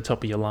abuse at the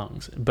top of your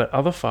lungs. But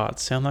other farts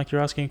sound like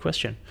you're asking a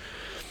question.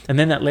 And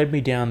then that led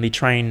me down the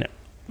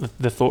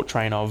thought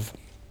train of,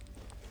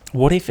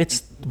 what if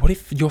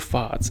your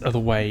farts are the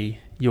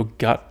way your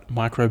gut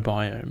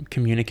microbiome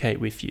communicate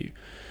with you,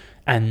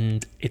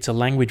 and it's a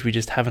language we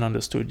just haven't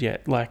understood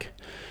yet. Like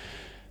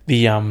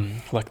the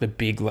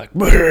big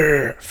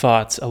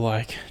farts are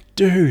like,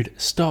 dude,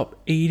 stop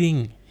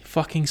eating,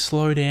 fucking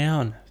slow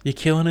down, you're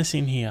killing us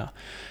in here.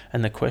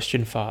 And the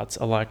question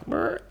farts are like,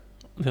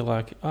 they're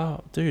like,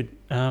 oh, dude,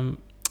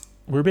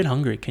 we're a bit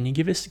hungry. Can you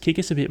kick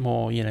us a bit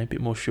more, a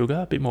bit more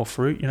sugar, a bit more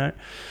fruit,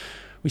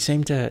 We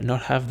seem to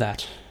not have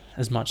that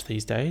as much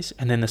these days.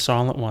 And then the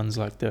silent ones,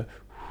 like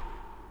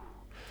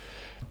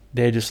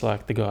they're just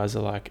like, the guys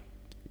are like,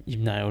 you've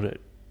nailed it.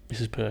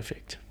 This is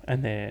perfect.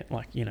 And they're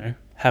like,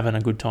 having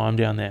a good time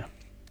down there.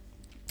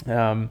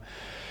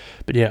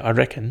 But yeah, I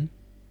reckon,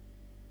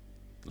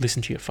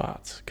 listen to your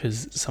farts,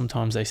 because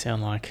sometimes they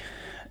sound like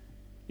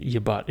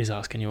your butt is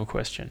asking you a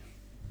question.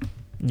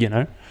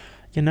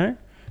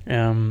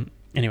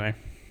 Anyway,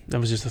 that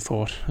was just a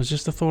thought. It was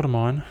just a thought of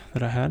mine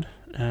that I had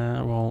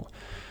while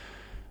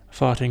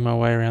farting my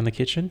way around the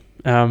kitchen.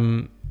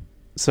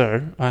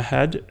 So I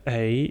had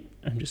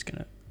I'm just going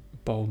to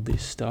bold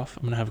this stuff.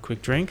 I'm going to have a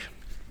quick drink.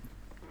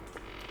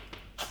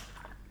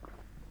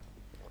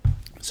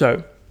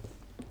 So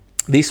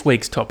this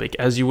week's topic,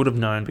 as you would have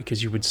known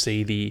because you would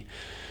see the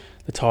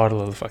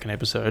title of the fucking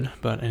episode,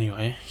 but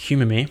anyway,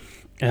 humour me.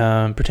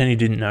 Pretend you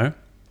didn't know.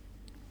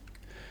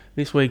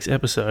 This week's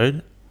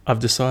episode, I've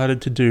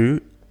decided to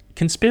do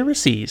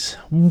conspiracies.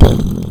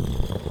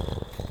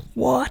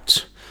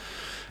 What?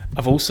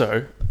 I've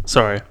also...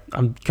 Sorry,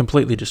 I'm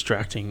completely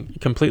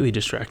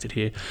distracted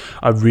here.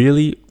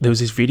 There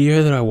was this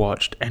video that I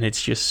watched, and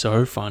it's just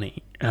so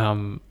funny.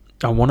 I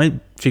want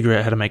to figure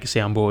out how to make a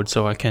soundboard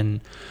so I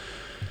can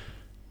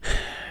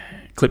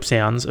clip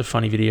sounds of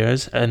funny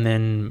videos, and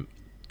then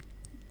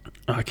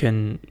I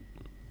can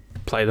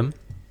play them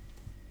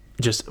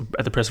just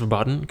at the press of a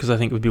button, because I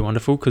think it would be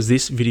wonderful, because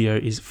this video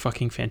is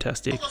fucking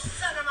fantastic.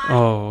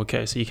 Oh,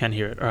 okay, so you can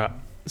hear it. All right.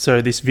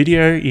 So this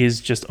video is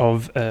just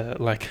of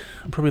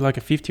probably like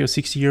a 50 or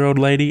 60-year-old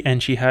lady,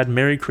 and she had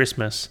Merry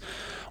Christmas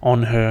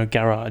on her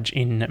garage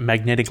in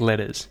magnetic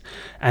letters.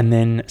 And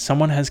then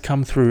someone has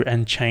come through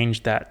and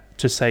changed that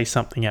to say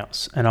something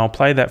else. And I'll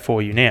play that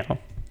for you now.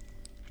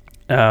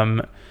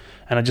 And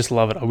I just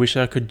love it. I wish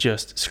I could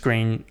just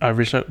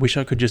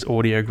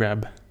audio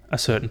grab a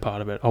certain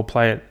part of it. I'll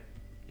play it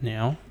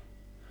now.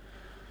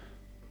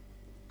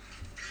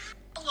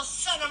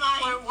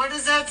 What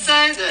does that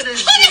say? What the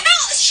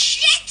hell?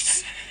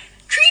 Shits!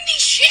 Creepy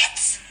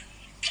shits!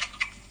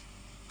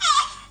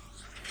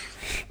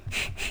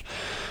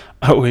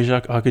 I wish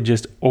I could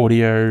just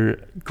audio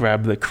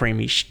grab the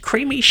creamy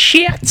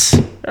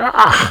shits.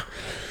 Ah!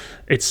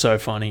 It's so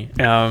funny.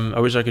 I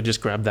wish I could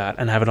just grab that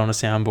and have it on a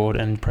soundboard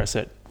and press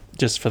it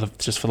just for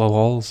the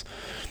lols.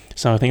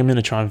 So I think I'm going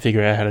to try and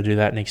figure out how to do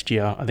that next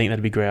year. I think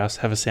that'd be grouse.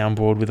 Have a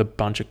soundboard with a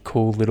bunch of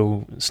cool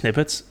little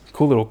snippets,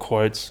 cool little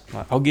quotes.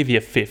 Like, I'll give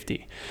you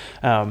 50.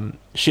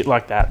 Shit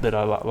like that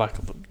I like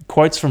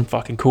quotes from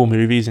fucking cool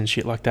movies and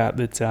shit like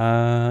that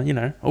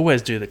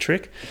always do the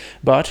trick.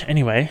 But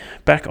anyway,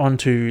 back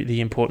onto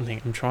the important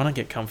thing. I'm trying to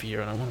get comfy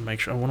here, and I want to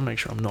make sure I'm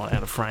not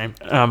out of frame.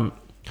 All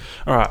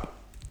right.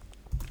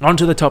 On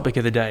to the topic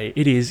of the day.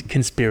 It is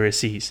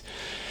conspiracies.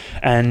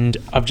 And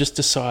I've just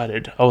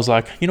decided, I was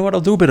like, you know what, I'll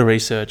do a bit of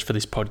research for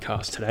this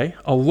podcast today.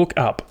 I'll look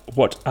up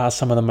what are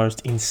some of the most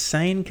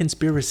insane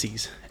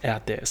conspiracies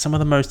out there, some of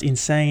the most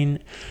insane,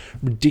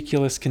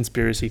 ridiculous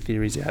conspiracy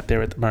theories out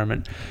there at the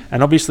moment.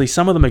 And obviously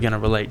some of them are going to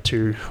relate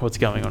to what's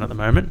going on at the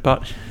moment,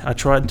 but I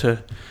tried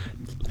to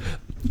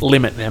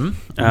limit them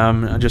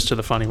just to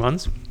the funny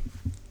ones,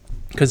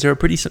 because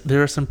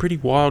there are some pretty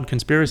wild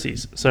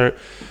conspiracies. So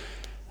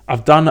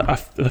I've done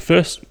the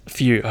first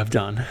few. I've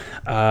done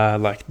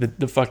like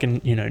the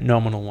fucking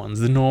nominal ones,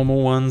 the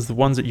normal ones, the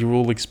ones that you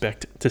all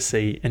expect to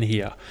see and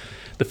hear.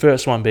 The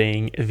first one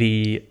being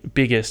the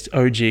biggest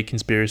OG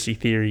conspiracy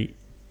theory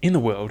in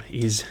the world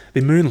is the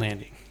moon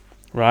landing,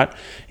 right?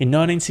 In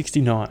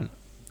 1969,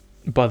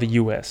 by the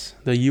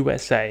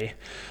USA.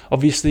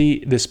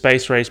 Obviously, the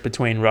space race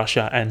between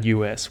Russia and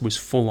US was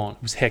full on.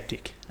 It was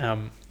hectic. They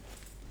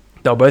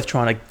were both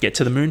trying to get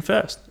to the moon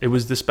first. It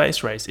was the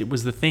space race. It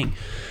was the thing.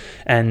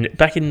 And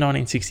back in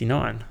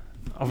 1969,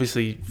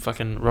 obviously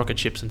fucking rocket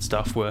ships and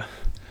stuff were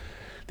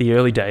the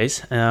early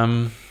days.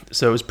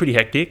 So it was pretty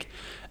hectic.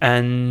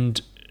 And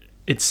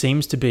it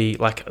seems to be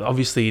like,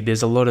 obviously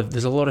there's a lot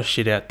of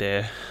shit out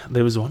there.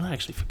 There was one I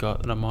actually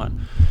forgot that I might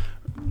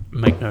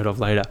make note of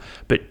later.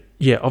 But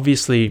yeah,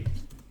 obviously,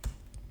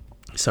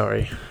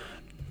 sorry.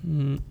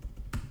 Yeah,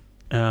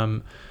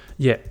 I'm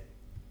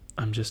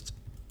just,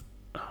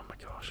 oh my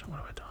gosh, what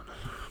have I done?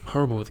 I'm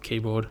horrible with the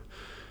keyboard.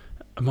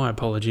 My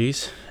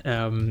apologies.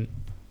 Yeah,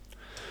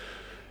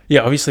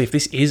 obviously, if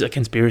this is a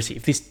conspiracy,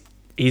 if this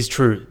is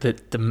true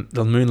that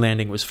the moon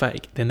landing was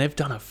fake, then they've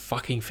done a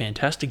fucking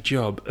fantastic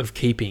job of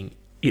keeping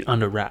it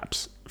under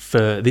wraps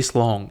for this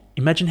long.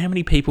 Imagine how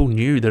many people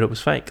knew that it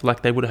was fake.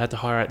 Like, they would have had to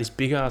hire out this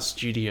big ass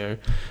studio,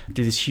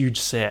 do this huge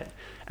set,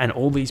 and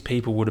all these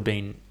people would have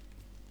known,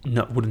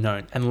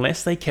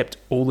 unless they kept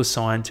all the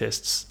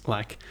scientists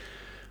like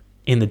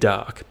in the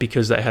dark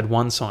because they had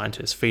one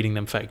scientist feeding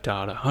them fake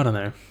data. I don't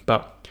know,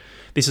 but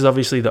this is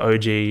obviously the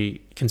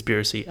OG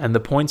conspiracy, and the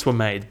points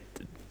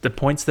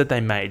that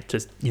they made to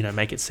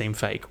make it seem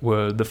fake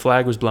were the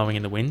flag was blowing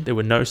in the wind, there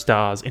were no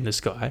stars in the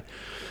sky,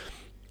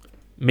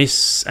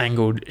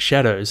 misangled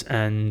shadows,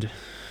 and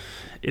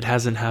it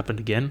hasn't happened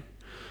again.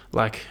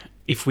 Like,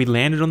 if we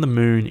landed on the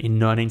moon in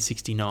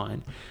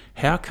 1969,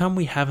 how come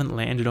we haven't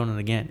landed on it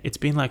again? It's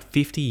been like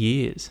 50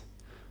 years,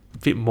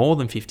 more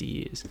than 50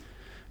 years.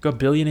 Got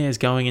billionaires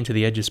going into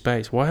the edge of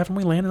space. Why haven't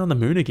we landed on the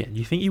moon again?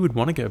 You think you would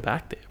want to go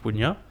back there,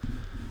 wouldn't you?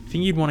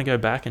 Think you'd want to go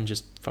back and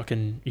just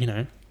fucking,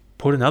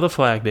 put another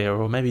flag there,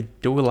 or maybe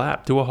do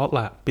a hot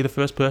lap, be the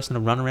first person to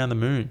run around the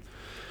moon.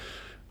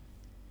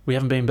 We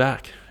haven't been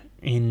back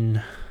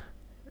in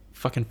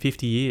fucking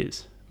 50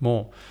 years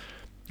more.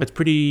 It's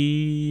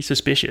pretty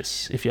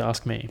suspicious, if you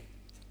ask me.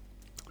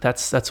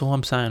 That's all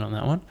I'm saying on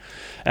that one.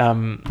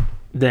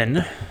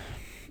 Then,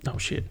 oh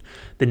shit,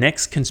 the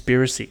next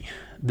conspiracy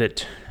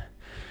that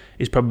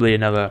is probably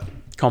another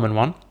common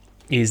one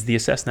is the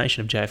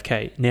assassination of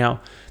JFK.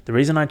 Now, the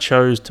reason I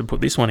chose to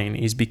put this one in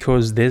is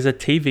because there's a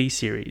TV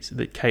series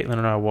that Caitlin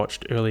and I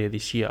watched earlier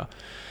this year.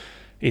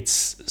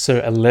 It's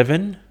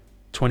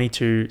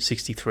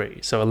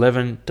 11/22/63. So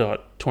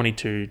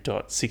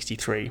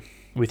 11.22.63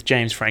 with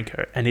James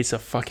Franco. And it's a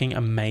fucking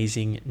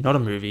amazing, not a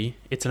movie,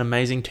 it's an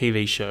amazing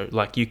TV show.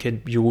 Like,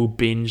 you will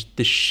binge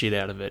the shit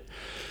out of it.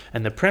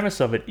 And the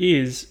premise of it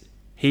is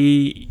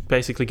he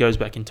basically goes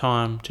back in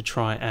time to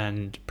try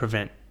and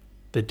prevent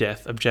the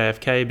death of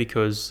JFK,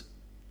 because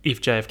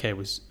if JFK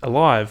was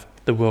alive,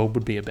 the world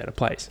would be a better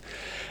place.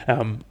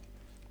 And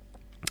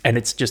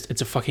it's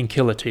a fucking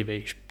killer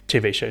TV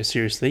show.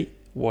 Seriously,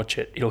 watch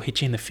it. It'll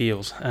hit you in the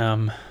feels.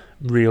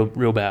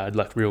 Real bad,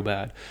 like real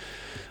bad.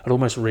 I'd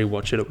almost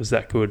rewatch it. It was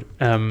that good.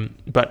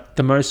 But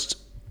the most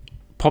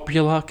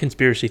popular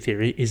conspiracy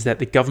theory is that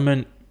the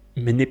government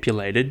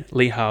manipulated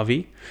Lee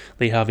Harvey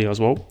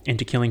Oswald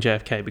into killing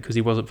JFK because he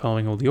wasn't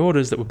following all the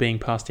orders that were being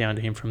passed down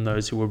to him from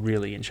those who were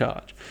really in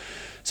charge.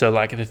 So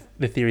like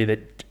the theory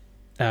that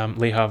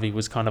Lee Harvey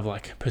was kind of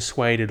like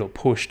persuaded or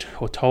pushed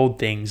or told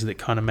things that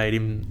kind of made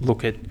him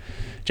look at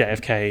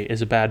JFK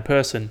as a bad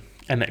person,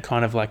 and that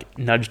kind of like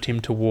nudged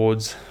him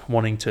towards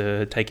wanting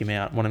to take him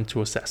out, wanting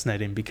to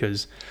assassinate him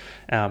because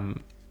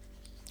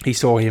he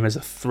saw him as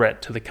a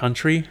threat to the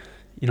country.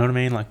 You know what I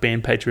mean? Like,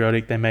 being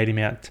patriotic, they made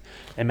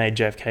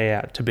JFK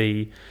out to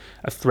be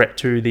a threat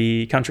to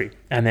the country.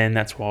 And then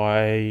that's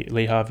why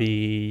Lee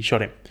Harvey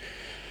shot him.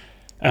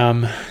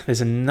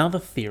 There's another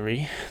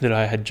theory that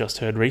I had just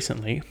heard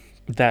recently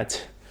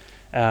that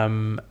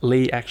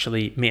Lee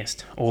actually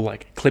missed, or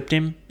like clipped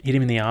him, hit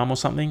him in the arm or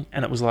something.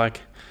 And it was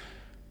like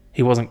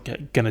he wasn't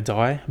going to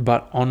die.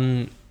 But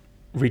on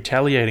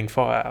retaliating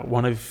fire,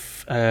 one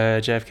of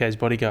JFK's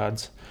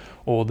bodyguards,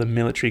 or the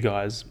military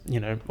guys,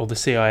 or the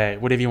CIA,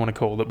 whatever you want to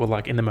call it, that were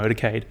like in the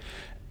motorcade,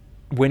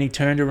 when he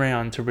turned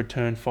around to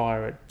return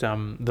fire at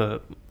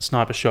the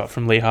sniper shot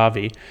from Lee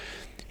Harvey,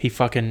 he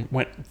fucking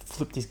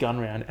flipped his gun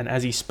around, and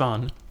as he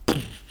spun,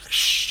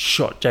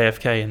 shot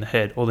JFK in the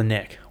head or the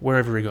neck,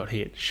 wherever he got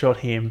hit, shot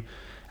him,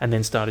 and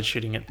then started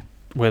shooting at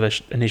where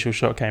the initial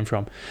shot came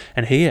from.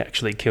 And he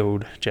actually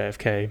killed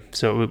JFK.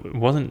 So it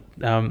wasn't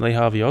Lee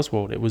Harvey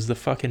Oswald, it was the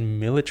fucking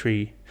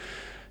military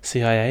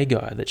CIA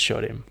guy that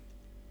shot him.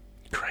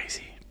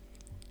 Crazy.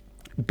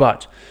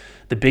 But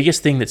the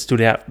biggest thing that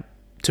stood out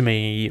to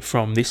me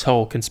from this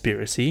whole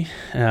conspiracy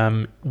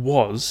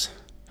was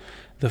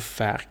the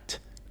fact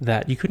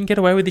that you couldn't get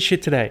away with this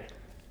shit today.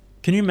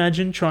 Can you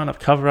imagine trying to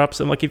cover up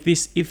some, like, if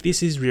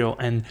this is real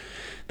and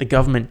the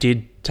government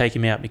did take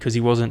him out because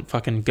he wasn't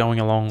fucking going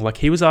along, like,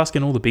 he was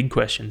asking all the big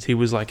questions. He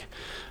was like,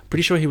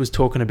 pretty sure he was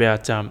talking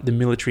about the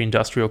military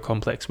industrial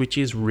complex, which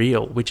is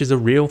real, which is a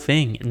real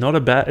thing.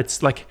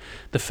 It's like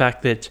the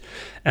fact that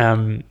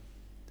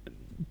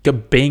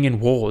being in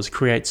wars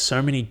creates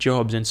so many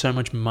jobs and so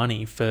much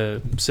money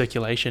for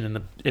circulation,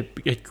 and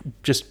it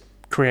just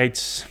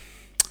creates...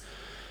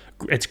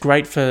 It's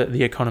great for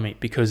the economy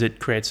because it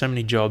creates so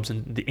many jobs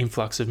and the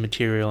influx of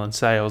material and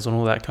sales and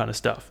all that kind of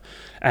stuff.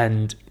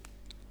 And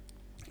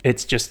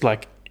it's just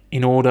like,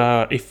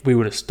 if we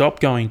were to stop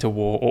going to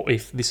war, or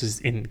if this is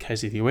in the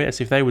case of the US,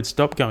 if they would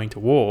stop going to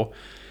war,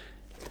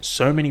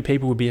 so many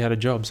people would be out of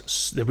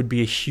jobs. There would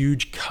be a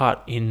huge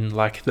cut in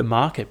like the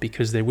market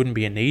because there wouldn't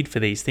be a need for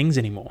these things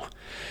anymore.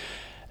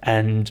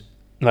 And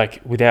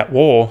like without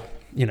war,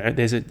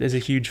 there's a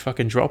huge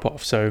fucking drop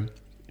off. So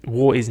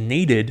war is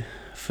needed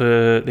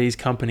for these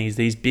companies,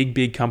 these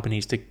big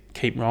companies, to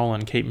keep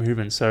rolling, keep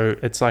moving. So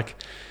it's like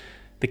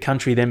the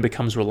country then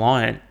becomes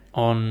reliant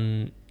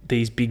on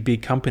these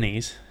big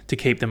companies to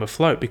keep them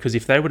afloat, because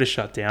if they were to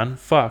shut down,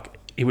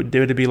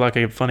 there would be like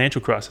a financial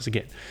crisis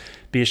again,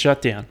 be a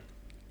shutdown,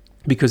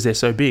 because they're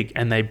so big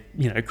and they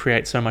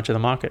create so much of the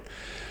market.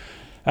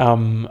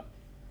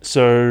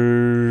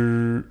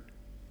 So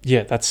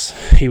yeah, that's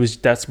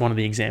one of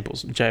the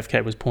examples.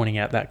 JFK was pointing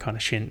out that kind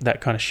of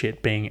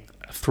shit being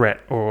a threat,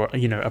 or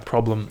a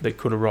problem that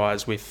could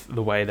arise with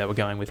the way they were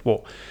going with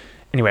war.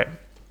 Anyway,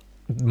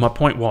 my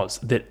point was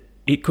that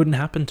it couldn't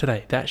happen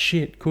today. That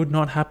shit could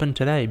not happen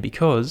today,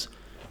 because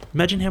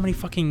imagine how many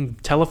fucking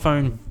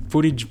telephone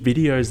footage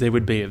videos there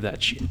would be of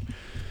that shit.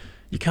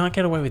 You can't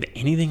get away with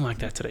anything like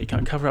that today. You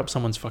can't cover up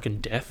someone's fucking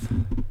death,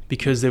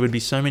 because there would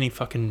be so many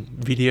fucking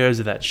videos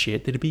of that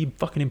shit that it'd be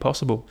fucking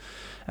impossible.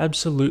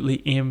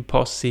 Absolutely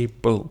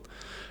impossible.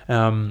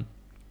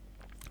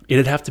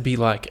 It'd have to be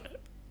like,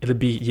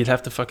 you'd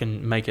have to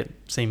fucking make it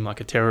seem like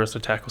a terrorist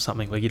attack or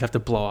something. Like, you'd have to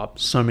blow up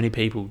so many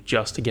people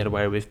just to get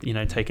away with,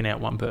 taking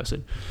out one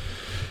person.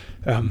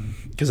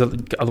 Because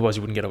otherwise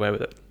you wouldn't get away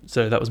with it.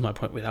 So that was my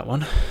point with that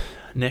one.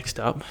 Next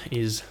up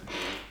is...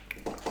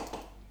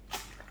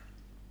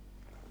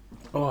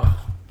 now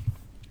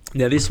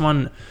this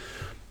one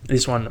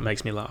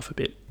makes me laugh a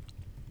bit,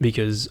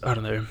 because, I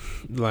don't know,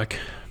 like...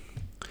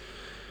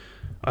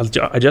 I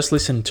actually just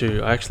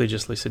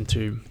listened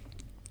to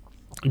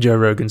Joe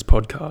Rogan's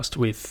podcast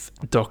with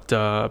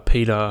Dr.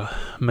 Peter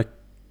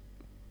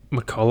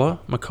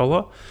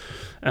McCullough.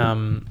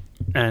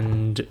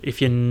 And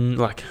if you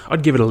like,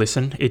 I'd give it a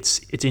listen.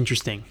 It's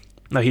interesting.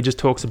 Like, he just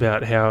talks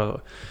about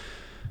how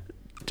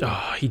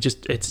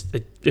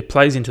it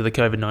plays into the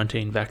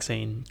COVID-19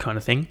 vaccine kind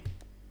of thing.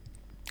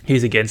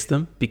 He's against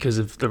them because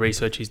of the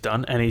research he's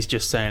done, and he's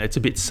just saying it's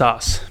a bit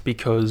sus,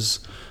 because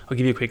I'll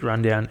give you a quick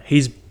rundown.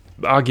 His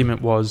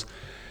argument was,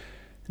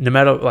 no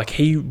matter, like,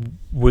 he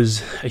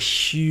was a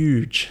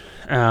huge,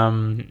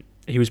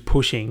 he was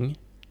pushing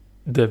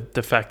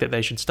the fact that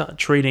they should start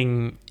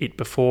treating it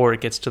before it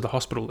gets to the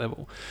hospital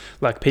level.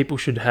 Like, there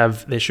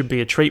should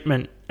be a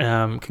treatment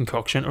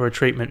concoction, or a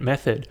treatment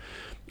method,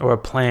 or a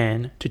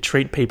plan to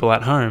treat people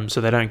at home so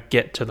they don't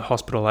get to the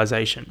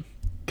hospitalization.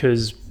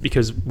 Because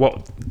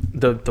what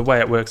the way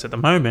it works at the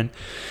moment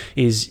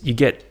is, you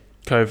get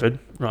COVID,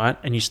 right,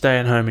 and you stay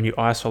at home and you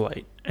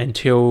isolate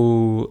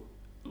until,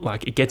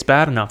 like, it gets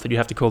bad enough that you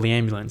have to call the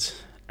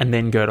ambulance and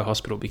then go to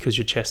hospital because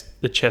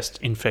the chest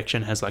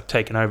infection has, like,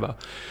 taken over.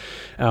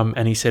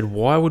 And he said,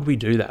 why would we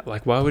do that?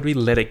 Like, why would we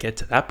let it get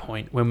to that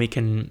point when we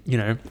can,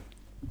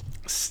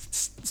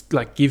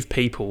 like, give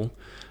people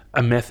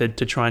a method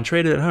to try and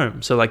treat it at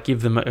home? So, like,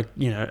 give them a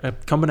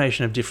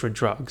combination of different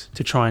drugs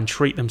to try and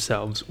treat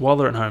themselves while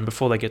they're at home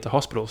before they get to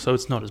hospital, so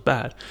it's not as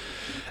bad.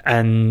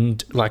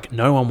 And, like,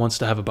 no one wants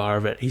to have a bar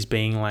of it. He's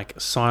being, like,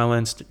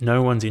 silenced.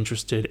 No one's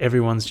interested.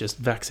 Everyone's just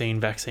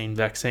vaccine.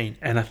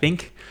 And I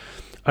think,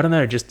 I don't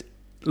know, just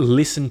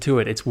listen to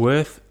it. It's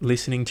worth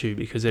listening to,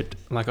 because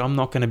I'm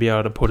not going to be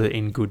able to put it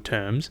in good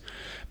terms,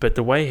 but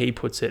the way he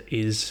puts it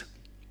is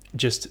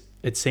just,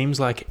 it seems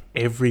like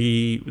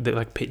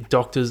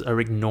doctors are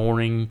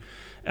ignoring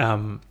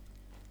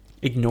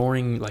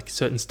like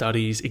certain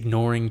studies,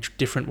 ignoring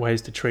different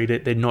ways to treat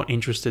it. They're not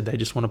interested. They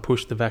just want to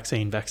push the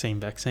vaccine.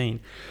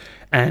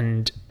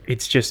 And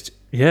it's just,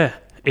 yeah,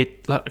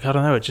 Like, I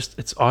don't know,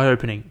 it's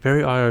eye-opening,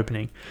 very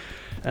eye-opening.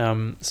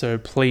 So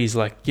please,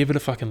 like, give it a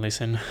fucking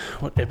listen.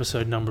 What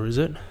episode number is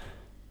it?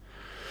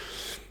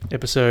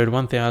 Episode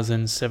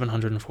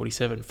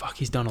 1747. Fuck,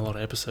 he's done a lot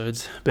of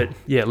episodes. But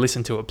yeah,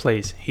 listen to it,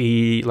 please.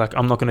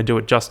 I'm not going to do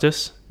it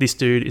justice. This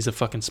dude is a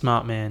fucking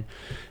smart man,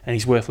 and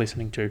he's worth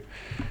listening to.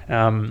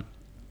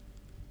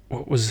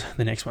 What was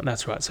the next one?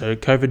 That's right. So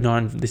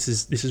COVID-19, this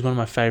is one of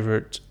my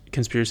favorite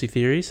conspiracy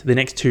theories. The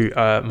next two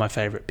are my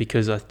favorite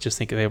because I just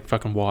think they're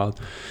fucking wild.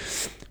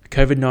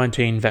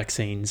 COVID-19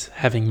 vaccines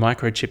having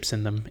microchips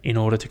in them in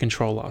order to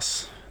control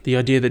us. The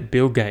idea that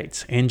Bill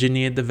Gates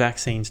engineered the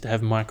vaccines to have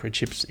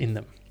microchips in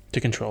them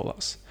to control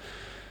us.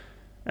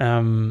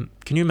 Can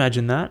you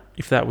imagine that,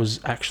 if that was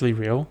actually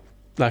real?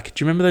 Like,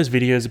 do you remember those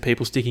videos of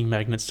people sticking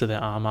magnets to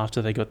their arm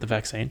after they got the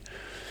vaccine?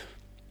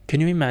 Can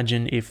you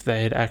imagine if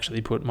they had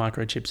actually put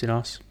microchips in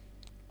us?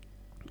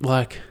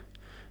 Like,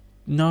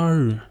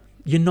 no,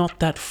 you're not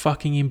that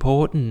fucking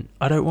important.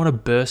 I don't want to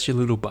burst your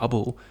little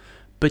bubble,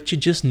 but you're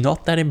just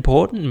not that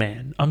important,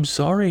 man. I'm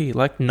sorry.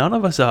 Like, none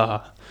of us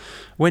are.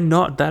 We're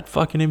not that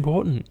fucking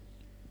important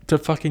to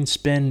fucking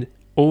spend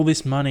all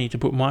this money to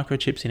put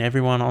microchips in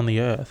everyone on the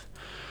earth.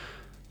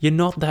 You're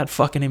not that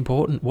fucking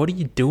important. What are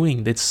you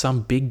doing that's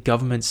some big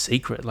government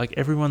secret? Like,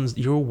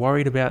 you're all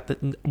worried about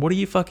that. What are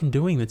you fucking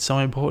doing that's so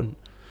important?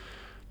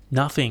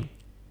 Nothing.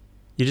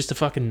 You're just a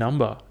fucking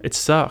number. It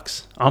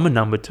sucks. I'm a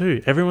number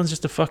too. Everyone's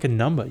just a fucking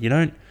number.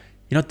 You're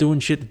not doing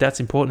shit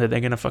that's important that they're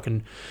going to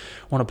fucking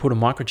want to put a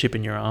microchip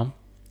in your arm.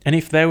 And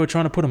if they were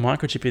trying to put a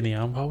microchip in the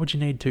arm, why would you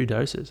need 2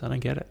 doses? I don't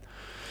get it.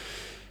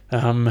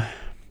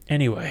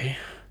 Anyway,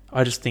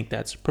 I just think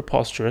that's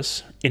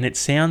preposterous. And it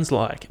sounds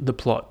like the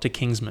plot to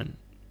Kingsman.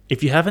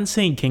 If you haven't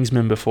seen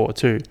Kingsman before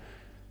too,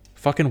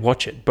 fucking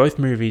watch it. Both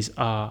movies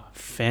are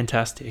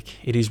fantastic.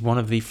 It is one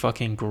of the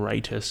fucking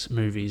greatest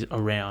movies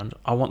around.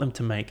 I want them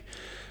to make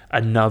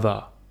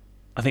another.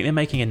 I think they're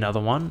making another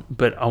one,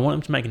 but I want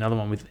them to make another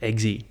one with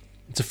Eggsy.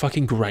 It's a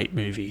fucking great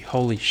movie.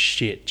 Holy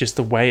shit. Just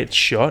the way it's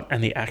shot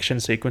and the action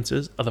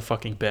sequences are the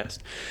fucking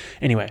best.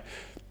 Anyway,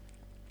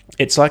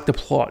 it's like the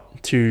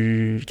plot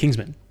to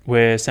Kingsman,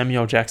 where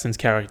Samuel Jackson's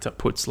character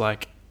puts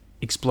like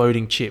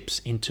exploding chips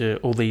into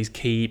all these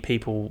key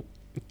people's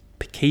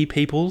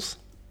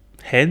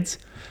heads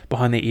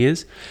behind their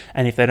ears,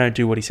 and if they don't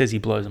do what he says, he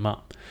blows them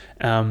up.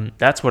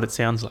 That's what it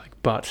sounds like,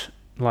 but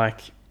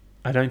like,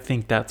 I don't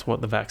think that's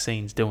what the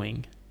vaccine's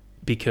doing,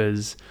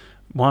 because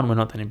 1, we're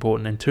not that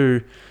important, and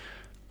 2,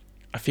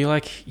 I feel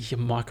like a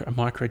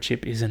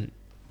microchip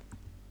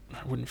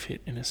wouldn't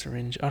fit in a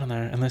syringe. I don't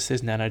know, unless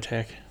there's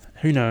nanotech.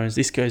 Who knows?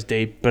 This goes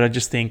deep, but I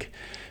just think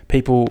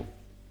people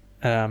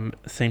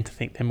seem to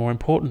think they're more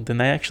important than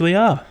they actually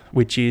are,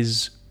 which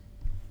is,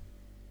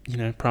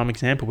 prime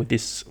example with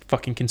this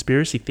fucking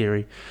conspiracy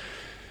theory.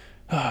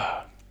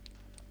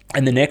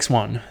 And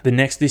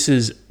this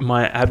is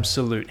my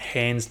absolute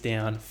hands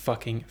down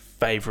fucking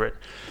favorite.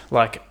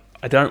 Like,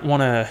 I don't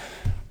know,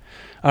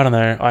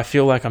 I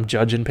feel like I'm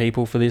judging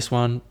people for this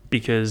one,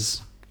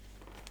 because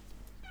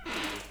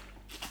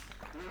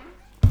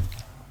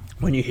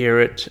when you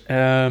hear it,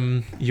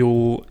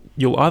 you'll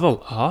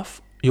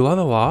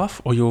either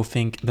laugh or you'll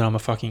think that I'm a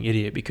fucking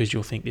idiot, because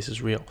you'll think this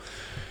is real.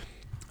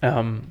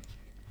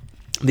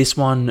 This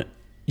one,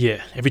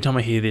 yeah, every time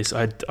I hear this,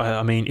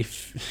 I mean,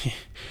 if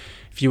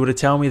you were to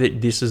tell me that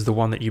this is the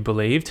one that you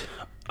believed,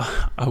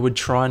 I would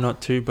try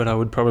not to, but I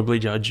would probably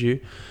judge you.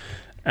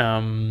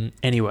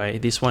 Anyway,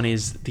 this one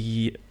is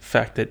the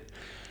fact that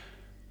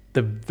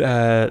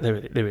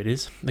there it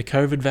is. The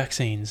COVID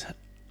vaccines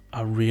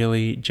are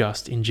really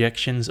just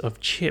injections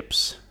of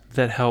chips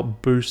that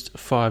help boost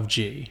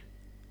 5G.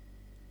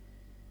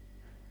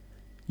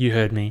 You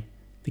heard me.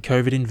 The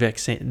COVID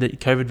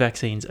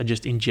vaccines are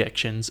just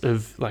injections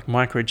of like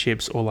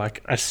microchips or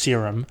like a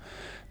serum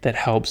that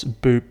helps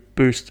boost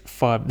the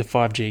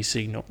 5G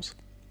signals.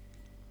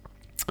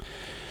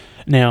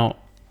 Now,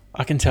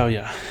 I can tell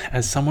you,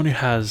 as someone who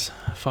has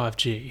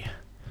 5G,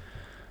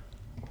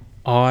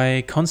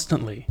 I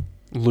constantly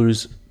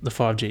lose the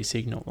 5G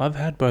signal. I've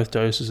had both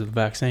doses of the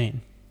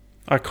vaccine.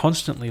 I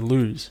constantly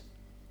lose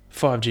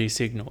 5G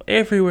signal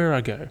everywhere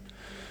I go.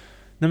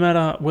 No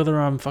matter whether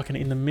I'm fucking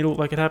in the middle,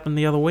 like it happened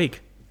the other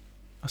week.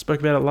 I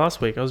spoke about it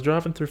last week. I was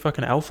driving through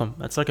fucking Eltham.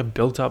 That's like a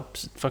built-up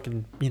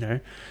fucking,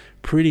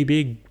 pretty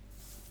big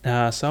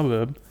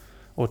suburb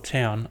or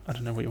town. I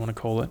don't know what you want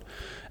to call it.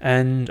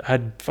 And I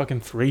had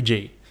fucking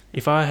 3G.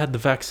 If I had the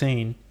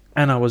vaccine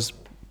and I was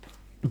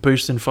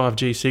boosting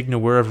 5G signal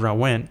wherever I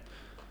went,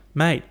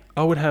 mate,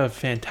 I would have a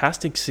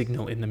fantastic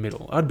signal in the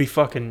middle. I'd be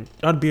on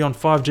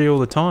 5G all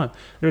the time.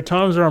 There are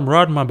times where I'm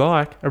riding my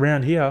bike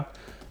around here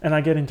and I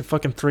get into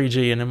fucking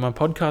 3G and then my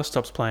podcast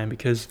stops playing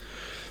because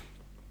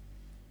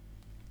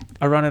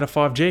I run out of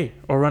 5G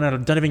or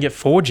don't even get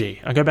 4G.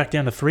 I go back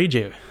down to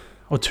 3G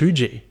or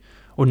 2G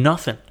or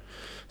nothing.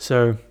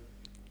 So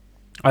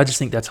I just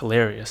think that's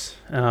hilarious.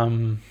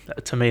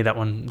 To me,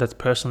 that's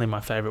personally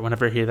my favorite.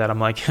 Whenever I hear that, I'm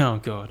like, oh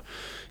God,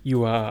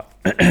 you are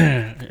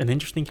an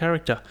interesting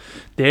character.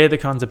 They're the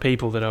kinds of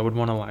people that I would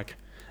want to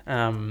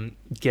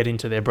get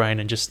into their brain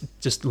and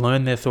just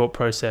learn their thought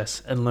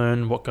process and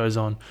learn what goes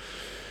on.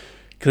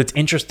 Because it's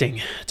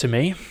interesting to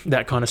me,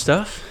 that kind of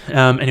stuff.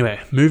 Anyway,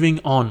 moving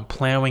on,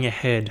 plowing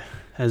ahead,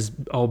 as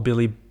old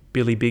Billy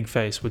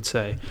Bigface would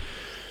say.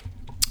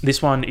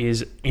 This one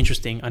is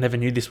interesting. I never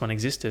knew this one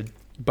existed,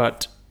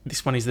 but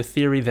this one is the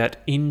theory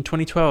that in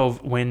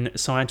 2012, when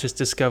scientists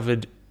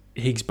discovered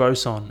Higgs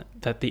boson,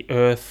 that the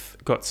Earth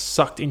got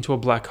sucked into a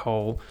black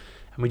hole,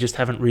 and we just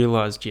haven't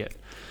realized yet.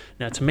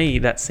 Now, to me,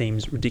 that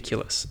seems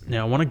ridiculous.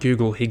 Now, I want to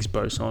Google Higgs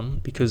boson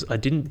because I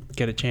didn't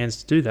get a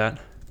chance to do that.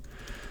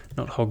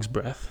 Not hog's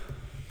breath.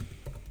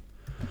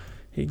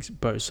 Higgs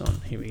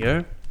boson. Here we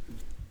go.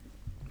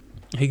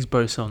 Higgs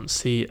boson,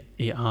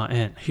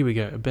 CERN. Here we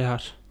go.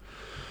 About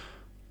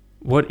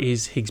what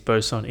is Higgs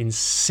boson in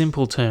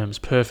simple terms?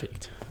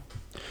 Perfect.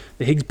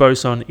 The Higgs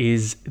boson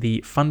is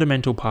the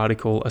fundamental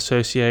particle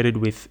associated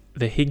with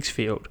the Higgs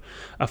field,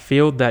 a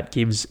field that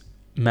gives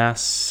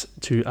mass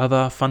to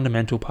other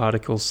fundamental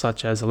particles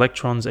such as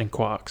electrons and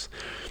quarks.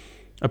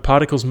 A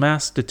particle's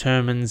mass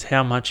determines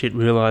how much it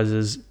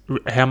resists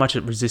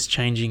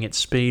changing its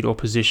speed or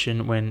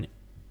position when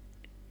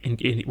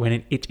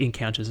it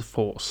encounters a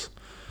force.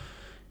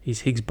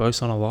 Is Higgs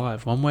boson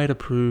alive? One way to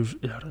prove,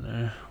 I don't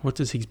know, what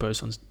does Higgs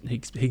boson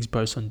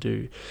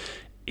do?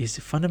 Is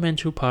a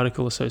fundamental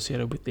particle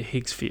associated with the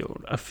Higgs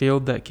field, a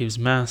field that gives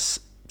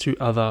mass to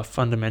other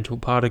fundamental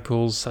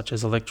particles such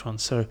as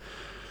electrons. So,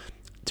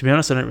 to be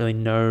honest, I don't really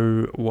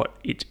know what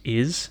it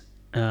is.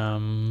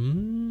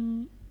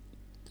 Detect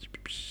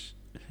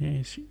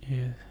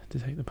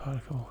the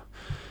particle.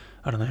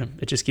 I don't know.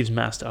 It just gives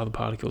mass to other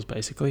particles,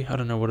 basically. I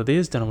don't know what it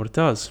is. Don't know what it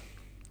does.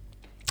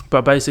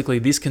 But basically,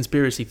 this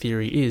conspiracy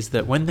theory is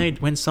that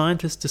when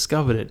scientists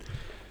discovered it,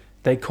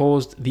 they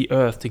caused the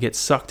Earth to get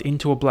sucked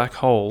into a black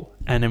hole,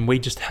 and then we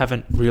just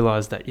haven't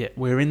realized that yet.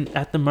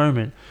 At the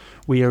moment,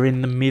 we are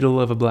in the middle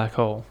of a black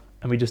hole,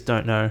 and we just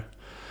don't know.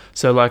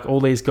 So, like, all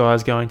these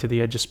guys going to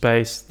the edge of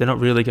space, they're not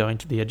really going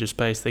to the edge of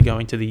space. They're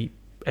going to the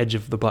edge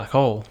of the black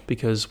hole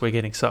because we're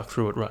getting sucked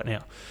through it right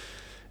now.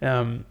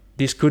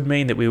 This could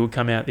mean that we will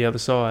come out the other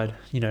side,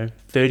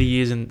 30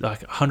 years and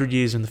like 100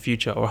 years in the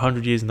future, or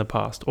 100 years in the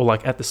past, or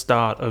like at the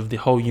start of the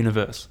whole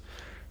universe.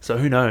 So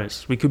who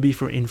knows? We could be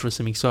in for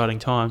some exciting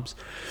times.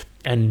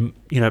 And,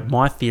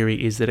 my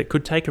theory is that it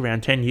could take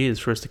around 10 years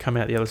for us to come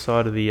out the other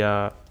side of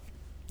the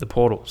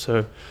portal.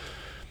 So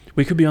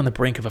we could be on the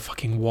brink of a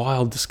fucking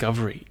wild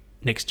discovery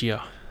next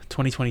year,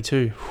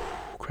 2022.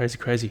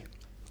 Crazy.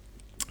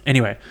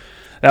 Anyway,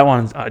 that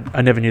one,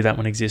 I never knew that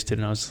one existed,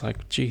 and I was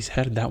like, geez,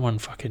 how did that one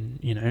fucking,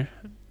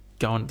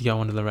 go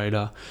under the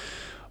radar?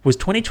 Was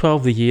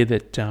 2012 the year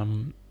that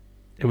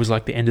it was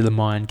like the end of the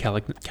Mayan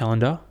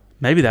calendar?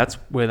 Maybe that's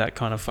where that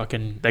kind of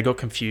they got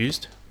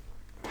confused.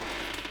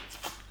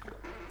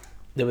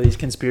 There were these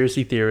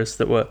conspiracy theorists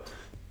that were,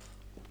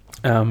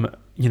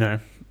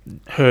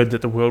 heard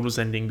that the world was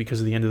ending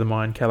because of the end of the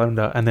Mayan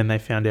calendar, and then they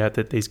found out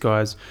that these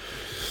guys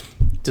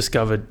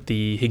discovered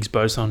the Higgs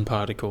boson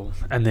particle,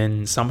 and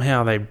then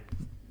somehow they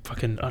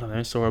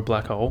saw a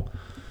black hole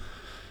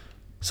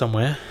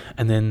somewhere,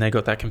 and then they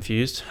got that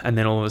confused, and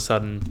then all of a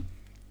sudden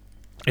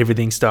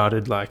everything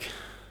started like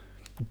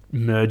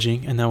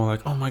merging, and they were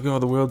like, oh my god,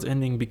 the world's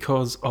ending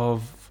because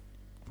of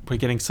we're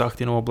getting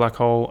sucked into a black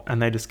hole, and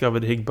they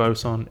discovered Higgs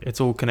boson. It's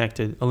all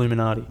connected.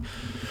 Illuminati.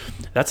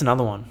 That's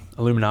another one.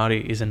 Illuminati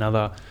is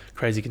another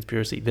crazy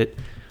conspiracy that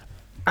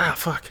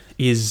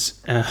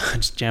is I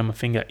just jammed my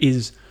finger,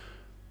 is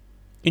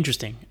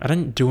interesting. I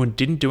didn't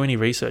do any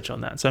research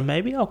on that, so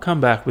maybe I'll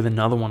come back with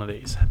another one of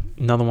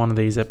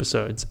these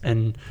episodes.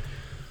 And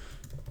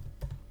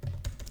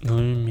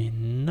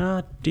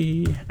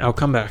Illuminati, I'll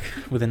come back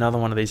with another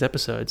one of these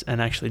episodes and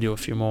actually do a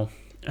few more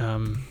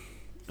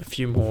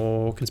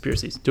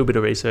conspiracies. Do a bit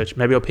of research.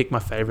 Maybe I'll pick my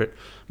favorite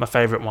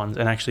ones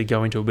and actually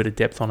go into a bit of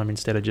depth on them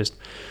instead of just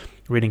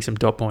reading some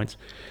dot points.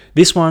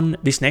 This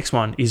next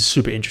one is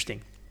super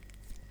interesting.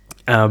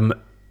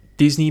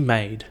 Disney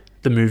made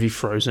the movie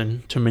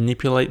Frozen to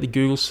manipulate the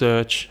Google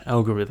search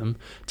algorithm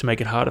to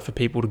make it harder for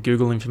people to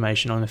Google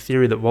information on the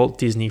theory that Walt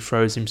Disney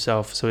froze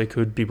himself so he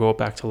could be brought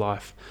back to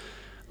life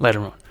later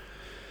on.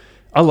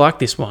 I like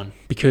this one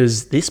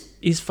because this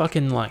is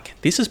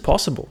this is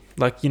possible.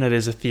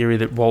 There's a theory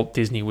that Walt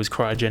Disney was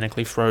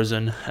cryogenically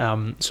frozen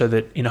so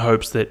that in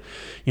hopes that,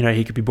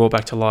 he could be brought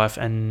back to life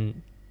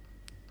and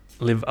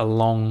live a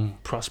long,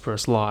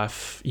 prosperous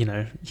life,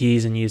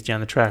 years and years down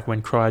the track,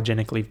 when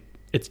cryogenically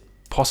it's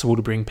possible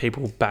to bring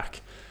people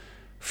back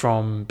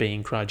from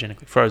being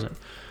cryogenically frozen.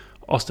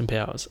 Austin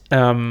Powers.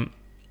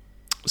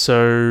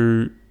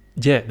 So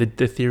yeah,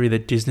 the theory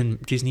that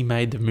Disney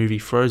made the movie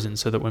Frozen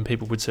so that when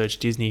people would search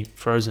Disney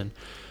Frozen,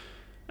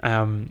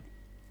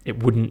 it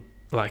would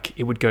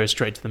go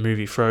straight to the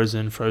movie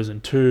Frozen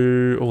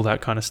 2, all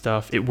that kind of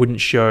stuff. It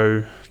wouldn't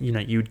show,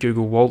 you would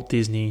Google Walt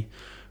Disney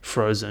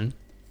Frozen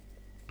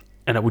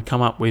and it would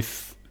come up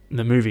with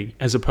the movie,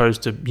 as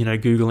opposed to,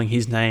 Googling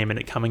his name and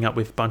it coming up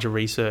with a bunch of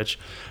research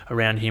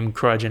around him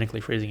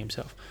cryogenically freezing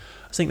himself.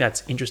 I think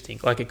that's interesting.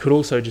 It could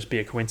also just be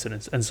a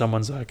coincidence and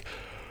someone's like,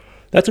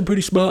 That's a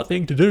pretty smart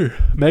thing to do.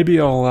 Maybe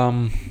I'll,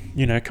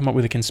 come up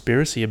with a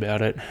conspiracy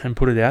about it and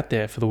put it out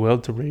there for the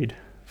world to read,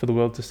 for the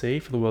world to see,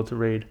 for the world to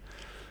read.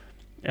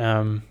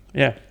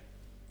 Yeah.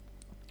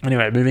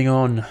 Anyway, moving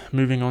on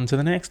to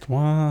the next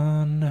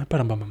one.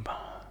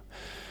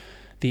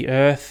 The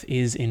Earth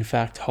is in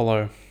fact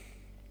hollow.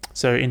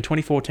 So in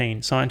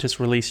 2014, scientists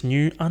released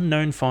new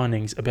unknown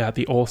findings about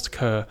the Earth's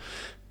core.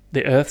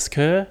 The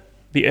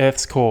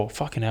Earth's core.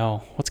 Fucking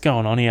hell. What's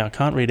going on here? I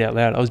can't read out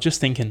loud. I was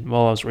just thinking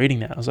while I was reading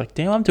that. I was like,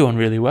 damn, I'm doing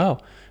really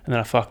well. And then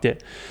I fucked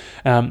it.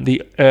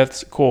 The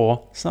Earth's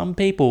core. Some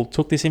people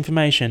took this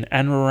information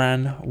and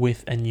ran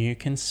with a new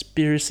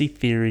conspiracy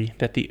theory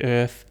that the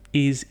Earth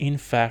is in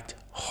fact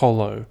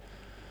hollow.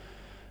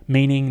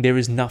 Meaning there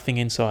is nothing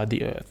inside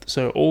the Earth.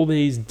 So all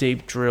these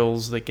deep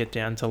drills that get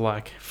down to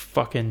like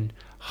fucking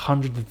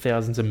hundreds of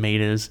thousands of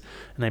meters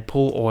and they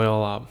pull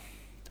oil up.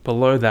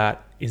 Below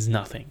that is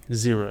nothing.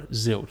 Zero.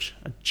 Zilch.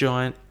 A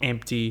giant,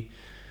 empty,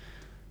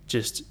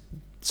 just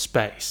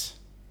space.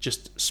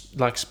 Just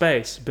like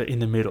space, but in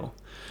the middle.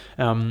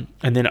 And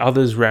then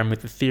others ran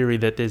with the theory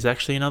that there's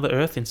actually another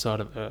Earth inside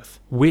of Earth.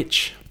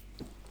 Which,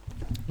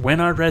 when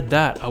I read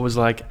that, I was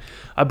like,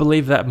 I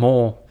believe that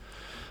more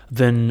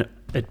than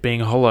it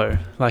being hollow.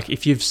 Like,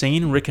 if you've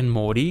seen Rick and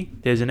Morty,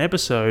 there's an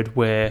episode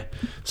where,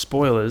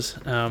 spoilers,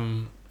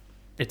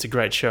 it's a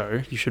great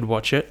show, you should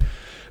watch it,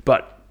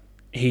 but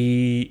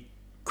he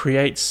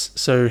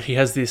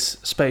has this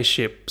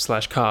spaceship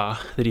 / car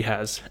that he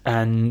has,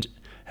 and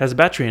has a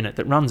battery in it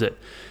that runs it,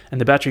 and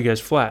the battery goes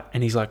flat,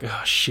 and he's like,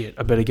 oh shit,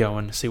 I better go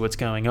and see what's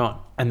going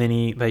on. And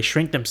then they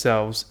shrink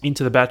themselves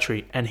into the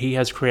battery, and he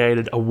has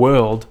created a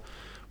world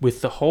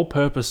with the whole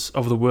purpose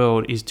of the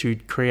world is to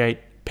create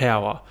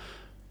power,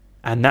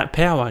 and that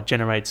power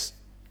generates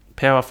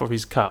power for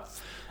his car.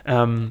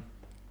 So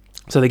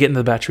they get in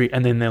the battery,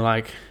 and then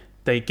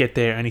they get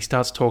there, and he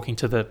starts talking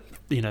to the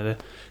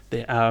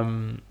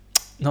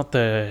not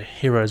the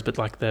heroes, but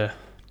like the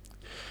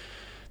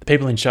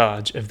people in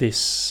charge of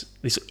this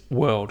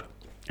world.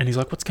 And he's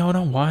like, what's going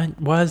on?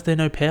 Why is there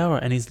no power?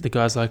 And the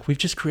guy's like, we've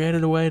just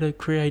created a way to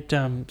create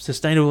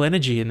sustainable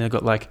energy. And they've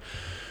got like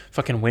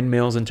fucking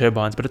windmills and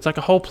turbines, but it's like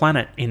a whole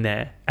planet in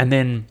there. And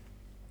then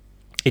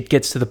it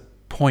gets to the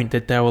point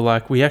that they were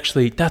like,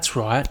 that's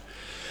right.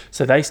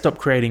 So they stop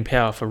creating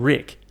power for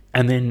Rick.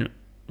 And then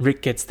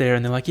Rick gets there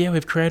and they're like, yeah,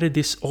 we've created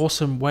this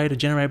awesome way to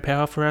generate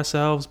power for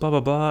ourselves, blah,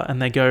 blah, blah.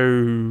 And they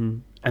go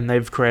and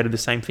they've created the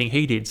same thing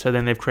he did. So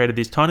then they've created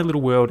this tiny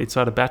little world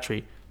inside a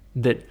battery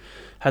that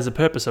has a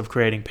purpose of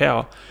creating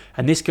power.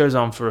 And this goes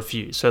on for a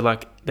few. So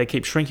like they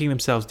keep shrinking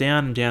themselves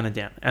down and down and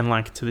down. And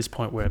like to this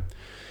point where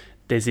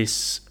there's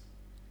this,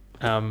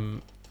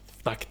 the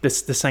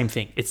same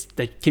thing.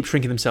 They keep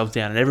shrinking themselves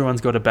down and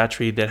everyone's got a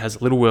battery that has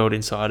a little world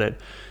inside it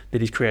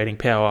that is creating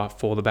power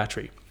for the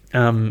battery.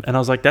 And I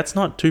was like, that's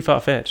not too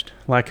far-fetched.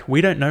 Like,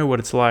 we don't know what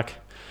it's like.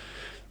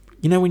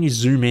 You know, when you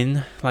zoom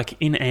in, like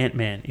in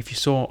Ant-Man,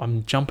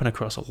 I'm jumping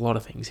across a lot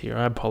of things here.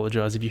 I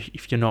apologize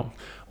if you're not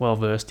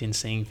well-versed in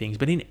seeing things.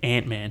 But in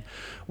Ant-Man,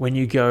 when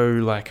you go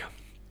like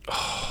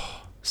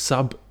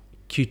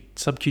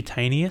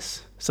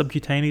subcutaneous,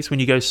 when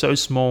you go so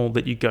small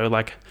that you go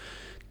like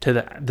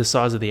to the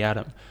size of the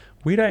atom,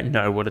 we don't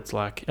know what it's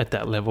like at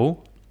that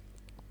level.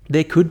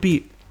 There could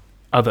be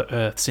other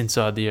Earths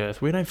inside the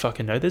Earth. We don't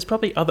fucking know. There's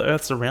probably other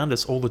Earths around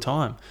us all the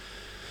time.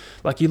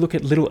 Like, you look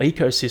at little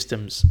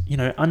ecosystems,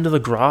 under the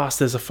grass,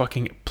 there's a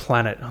different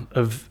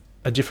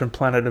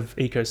planet of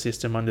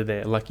ecosystem under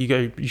there. Like,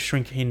 you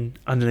shrink in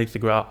underneath the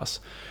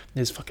grass.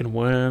 There's fucking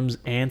worms,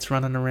 ants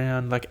running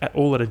around, like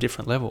all at a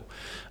different level.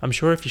 I'm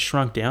sure if you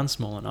shrunk down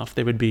small enough,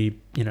 there would be,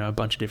 a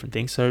bunch of different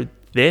things. So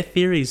their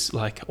theories,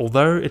 like,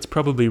 although it's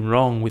probably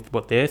wrong with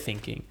what they're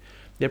thinking,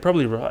 they're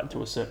probably right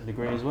to a certain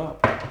degree as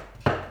well.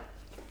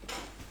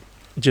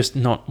 Just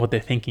not what they're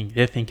thinking.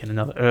 They're thinking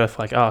another Earth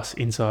like us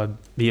inside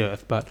the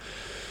Earth, but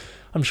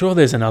I'm sure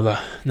there's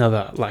another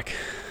life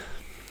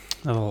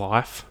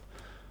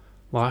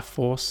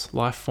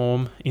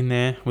form in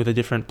there with a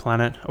different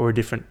planet or a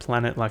different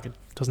planet. Like, it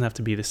doesn't have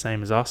to be the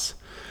same as us.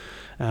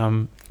 So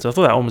I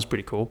thought that one was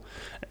pretty cool.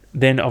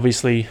 Then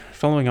obviously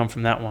following on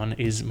from that one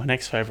is my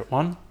next favorite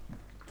one.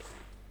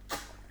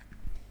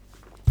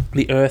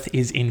 The Earth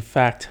is in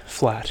fact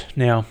flat.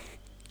 Now,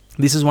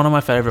 this is one of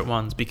my favorite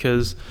ones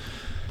because,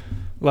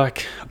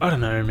 like, I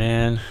don't know,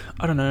 man.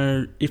 I don't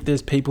know if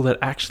there's people that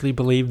actually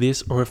believe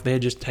this or if they're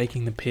just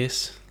taking the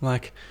piss.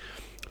 Like,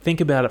 think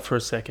about it for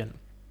a second.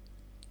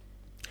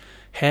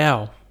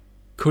 How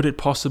could it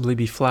possibly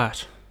be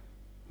flat?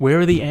 Where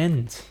are the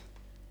ends?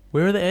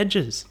 Where are the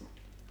edges?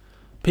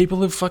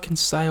 People have fucking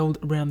sailed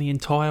around the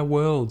entire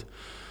world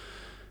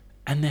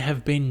and there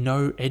have been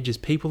no edges.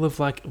 People have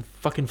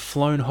fucking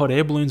flown hot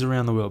air balloons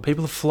around the world.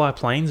 People have fly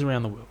planes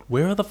around the world.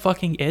 Where are the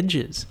fucking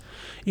edges?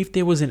 If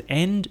there was an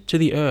end to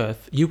the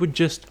Earth, you would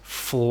just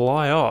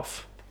fly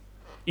off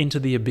into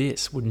the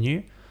abyss, wouldn't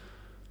you?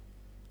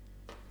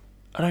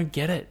 I don't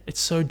get it. It's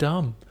so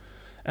dumb.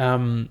 I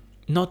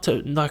don't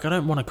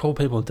want to call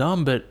people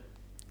dumb, but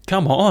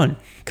come on,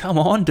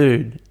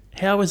 dude.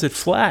 How is it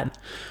flat?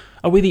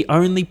 Are we the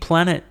only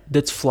planet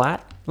that's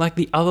flat? Like,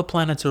 the other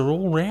planets are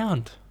all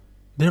round.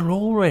 They're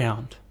all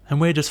round, and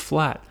we're just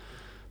flat.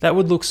 That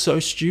would look so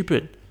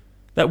stupid.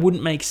 That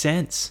wouldn't make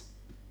sense.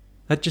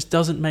 That just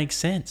doesn't make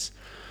sense.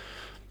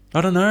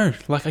 I don't know.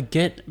 Like, I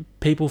get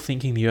people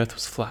thinking the Earth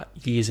was flat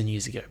years and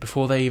years ago,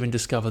 before they even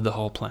discovered the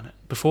whole planet,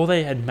 before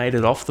they had made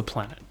it off the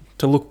planet,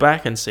 to look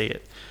back and see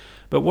it.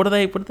 But what do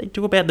they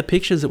do about the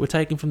pictures that were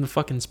taken from the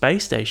fucking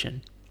space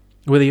station,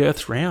 where the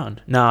Earth's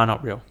round? Nah,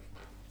 not real.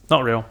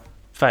 Not real.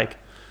 Fake.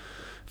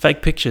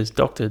 Fake pictures,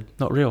 doctored,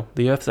 not real.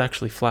 The Earth's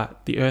actually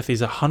flat. The Earth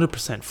is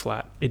 100%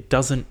 flat. It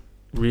doesn't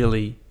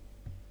really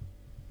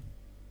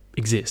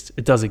exist.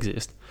 It does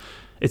exist.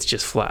 It's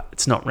just flat.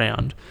 It's not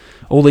round.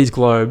 All these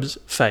globes,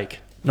 fake,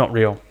 not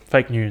real.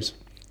 Fake news.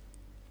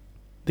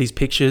 These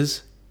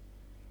pictures,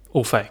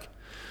 all fake.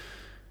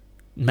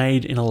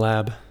 Made in a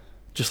lab,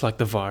 just like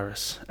the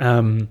virus.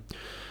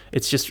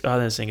 It's just, I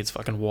don't think it's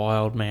fucking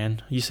wild,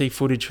 man. You see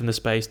footage from the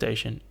space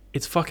station,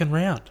 it's fucking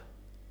round.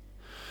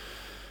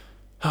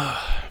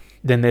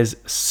 Then there's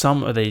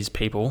some of these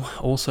people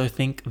also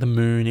think the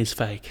moon is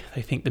fake.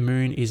 They think the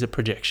moon is a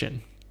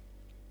projection.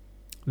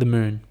 The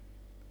moon,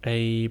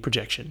 a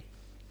projection.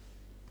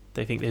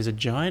 They think there's a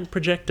giant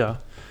projector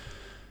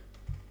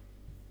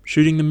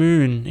shooting the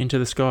moon into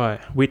the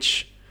sky,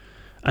 which,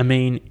 I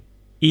mean,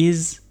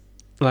 is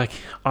like,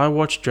 I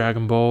watch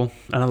Dragon Ball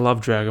and I love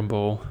Dragon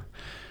Ball,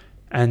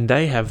 and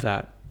they have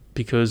that.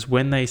 Because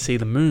when they see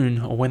the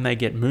moon, or when they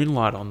get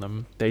moonlight on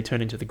them, they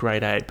turn into the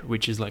great ape,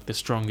 which is like the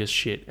strongest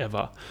shit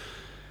ever.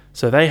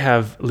 So they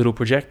have little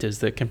projectors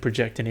that can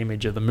project an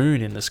image of the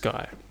moon in the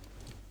sky.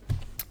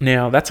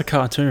 Now, that's a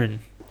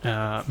cartoon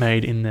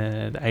made in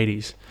the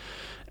 80s.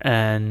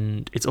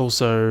 And it's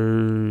also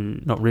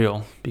not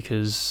real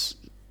because,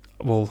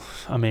 well,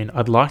 I mean,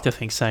 I'd like to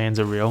think Saiyans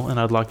are real, and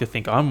I'd like to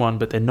think I'm one,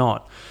 but they're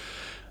not.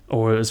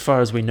 Or as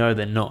far as we know,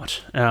 they're not.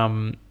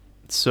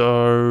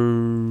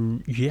 So,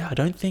 yeah, I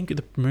don't think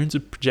the moon's a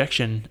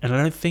projection, and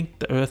I don't think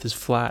the Earth is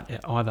flat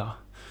either.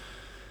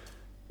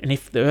 And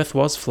if the Earth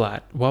was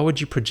flat, why would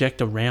you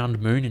project a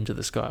round moon into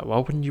the sky? Why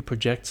wouldn't you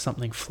project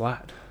something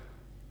flat?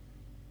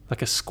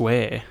 Like a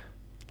square,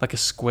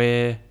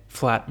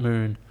 flat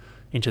moon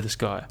into the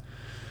sky.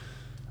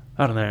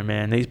 I don't know,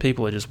 man. These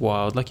people are just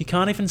wild. Like, you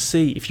can't even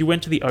see. If you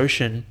went to the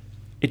ocean,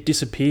 it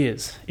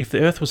disappears. If the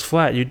Earth was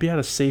flat, you'd be able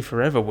to see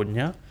forever, wouldn't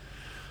you?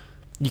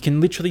 You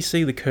can literally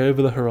see the curve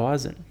of the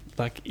horizon.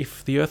 Like,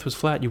 if the Earth was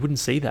flat, you wouldn't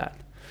see that.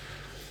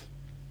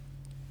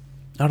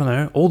 I don't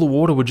know. All the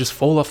water would just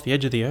fall off the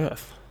edge of the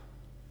Earth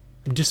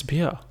and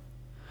disappear.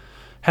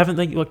 Haven't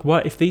they, like,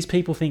 what if these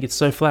people think it's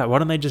so flat, why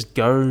don't they just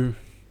go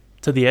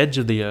to the edge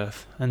of the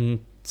Earth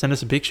and send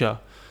us a picture?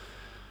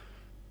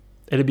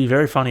 It'd be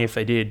very funny if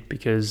they did,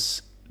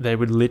 because they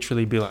would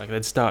literally be like,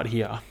 they'd start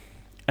here,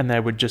 and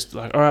they would just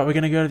like, all right, we're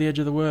going to go to the edge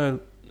of the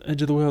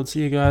world,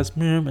 see you guys,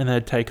 and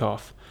they'd take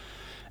off.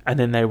 And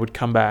then they would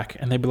come back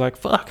and they'd be like,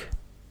 fuck,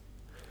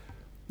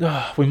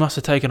 we must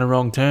have taken a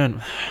wrong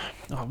turn.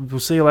 We'll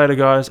see you later,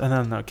 guys. And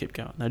then they'll keep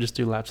going. They'll just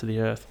do laps of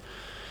the Earth.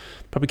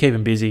 Probably keep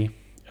them busy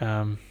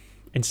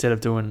instead of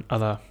doing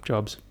other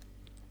jobs.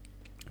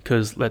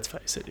 Because let's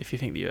face it, if you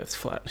think the Earth's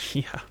flat,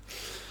 yeah.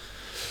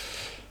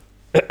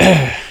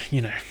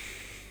 You know.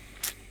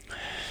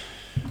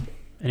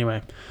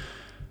 Anyway.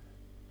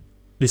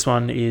 This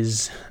one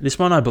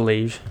I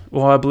believe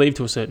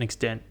to a certain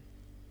extent,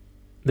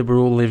 that we're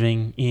all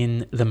living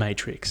in the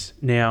Matrix.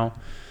 Now,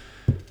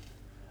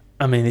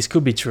 I mean, this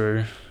could be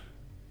true,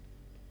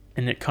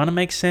 and it kind of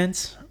makes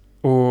sense,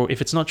 or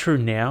if it's not true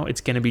now, it's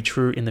going to be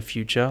true in the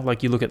future.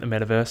 Like, you look at the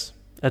metaverse,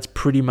 that's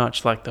pretty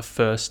much like the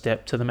first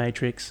step to the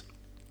Matrix.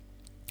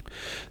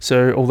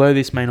 So, although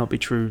this may not be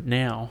true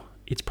now,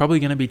 it's probably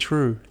going to be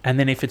true. And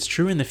then if it's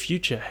true in the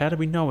future, how do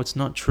we know it's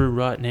not true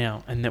right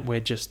now, and that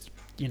we're just,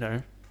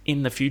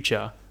 in the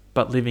future,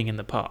 but living in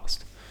the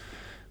past?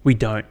 We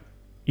don't.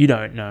 You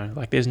don't know.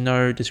 Like, there's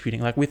no disputing.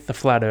 Like, with the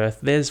flat Earth,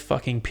 there's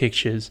fucking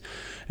pictures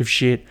of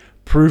shit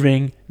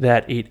proving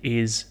that it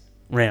is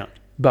round.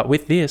 But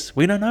with this,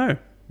 we don't know.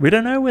 We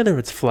don't know whether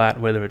it's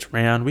flat, whether it's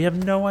round. We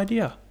have no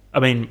idea. I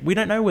mean, we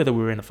don't know whether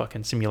we're in a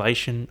fucking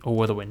simulation or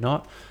whether we're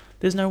not.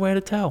 There's no way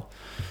to tell.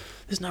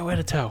 There's no way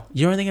to tell.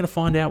 You're only going to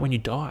find out when you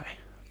die.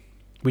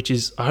 Which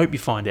is, I hope you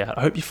find out.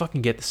 I hope you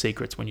fucking get the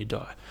secrets when you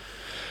die.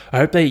 I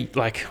hope they,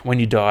 like,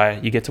 when you die,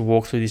 you get to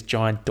walk through this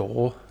giant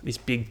door, these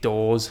big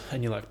doors,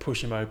 and you, like,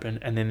 push them open,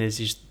 and then there's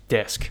this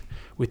desk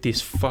with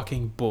this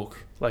fucking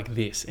book like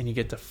this, and you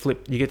get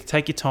to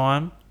take your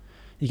time,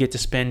 you get to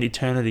spend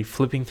eternity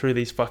flipping through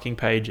these fucking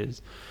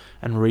pages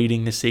and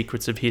reading the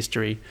secrets of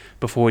history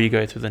before you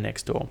go through the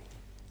next door.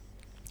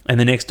 And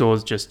the next door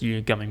is just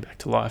you coming back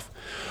to life.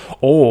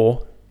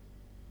 Or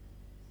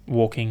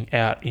walking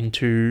out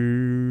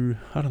into,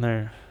 I don't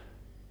know,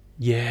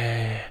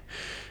 yeah...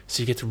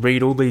 So you get to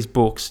read all these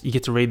books. You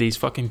get to read these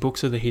fucking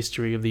books of the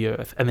history of the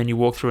Earth, and then you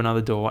walk through another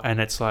door,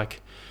 and it's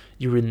like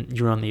you're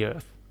on the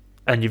Earth,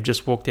 and you've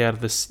just walked out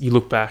of this. You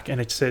look back,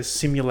 and it says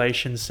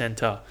Simulation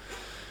Center,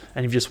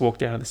 and you've just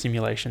walked out of the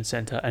Simulation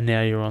Center, and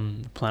now you're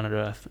on planet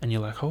Earth, and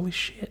you're like, holy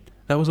shit,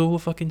 that was all a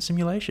fucking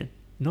simulation.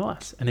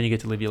 nice. And then you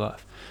get to live your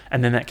life.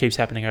 And then that keeps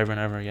happening over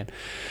and over again.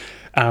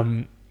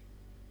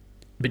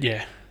 But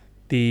yeah,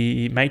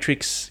 the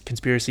Matrix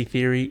conspiracy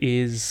theory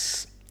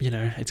is,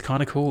 it's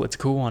kind of cool. It's a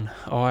cool one.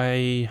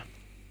 I'd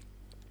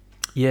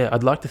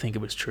like to think it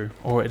was true.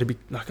 Or it'd be,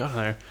 like, I don't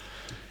know.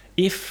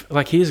 If,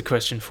 like, here's a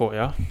question for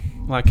you.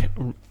 Like,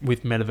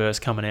 with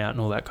Metaverse coming out and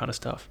all that kind of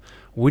stuff.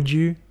 Would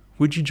you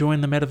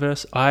join the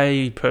Metaverse?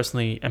 I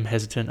personally am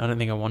hesitant. I don't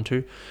think I want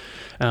to.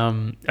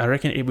 I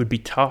reckon it would be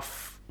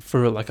tough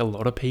for, like, a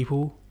lot of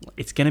people.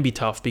 It's going to be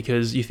tough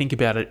because you think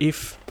about it.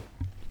 I've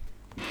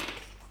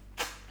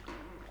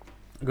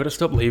got to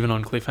stop leaving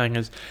on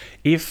cliffhangers.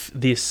 If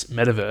this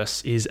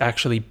Metaverse is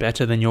actually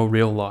better than your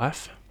real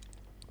life,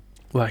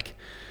 like,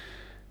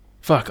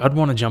 fuck, I'd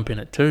want to jump in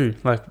it too.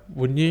 Like,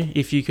 wouldn't you?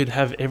 If you could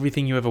have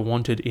everything you ever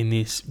wanted in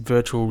this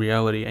virtual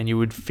reality and you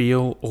would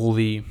feel all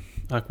the...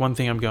 Like, one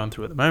thing I'm going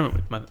through at the moment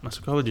with my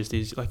psychologist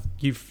is, like,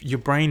 your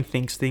brain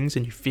thinks things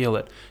and you feel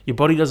it. Your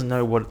body doesn't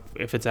know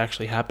if it's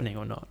actually happening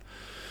or not.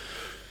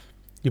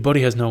 Your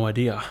body has no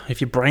idea.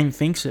 If your brain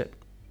thinks it,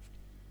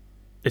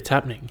 it's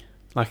happening.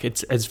 Like,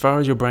 it's as far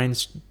as your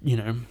brain's,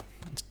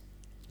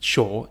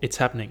 sure, it's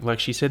happening.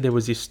 Like, she said there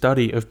was this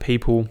study of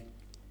people...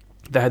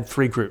 They had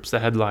 3 groups. They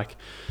had, like,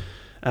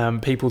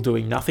 people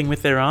doing nothing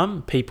with their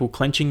arm, people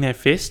clenching their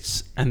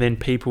fists, and then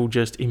people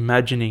just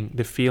imagining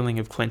the feeling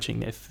of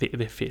clenching their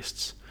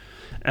fists.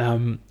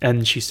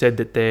 And she said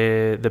that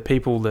the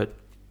people that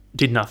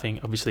did nothing,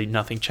 obviously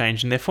nothing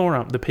changed in their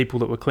forearm. The people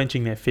that were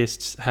clenching their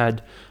fists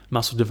had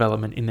muscle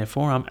development in their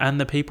forearm, and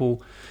the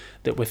people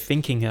that were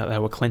thinking that they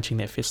were clenching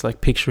their fists,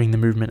 like picturing the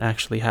movement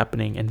actually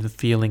happening and the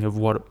feeling of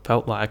what it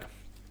felt like,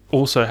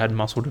 also had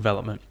muscle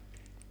development.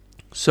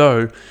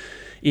 So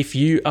if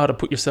you are to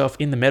put yourself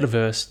in the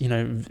metaverse,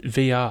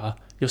 VR,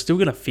 you're still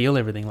going to feel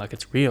everything like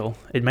it's real.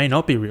 It may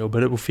not be real,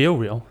 but it will feel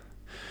real.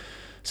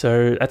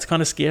 So that's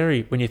kind of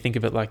scary when you think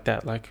of it like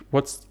that. Like,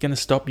 what's going to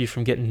stop you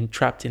from getting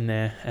trapped in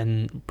there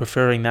and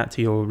preferring that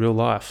to your real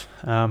life?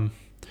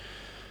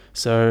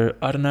 So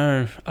I don't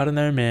know,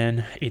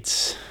 man.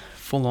 It's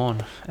full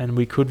on, and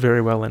we could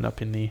very well end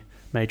up in the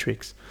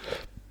Matrix.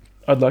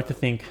 I would like to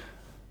think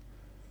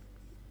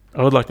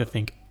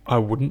I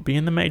wouldn't be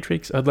in the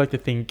Matrix. I'd like to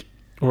think,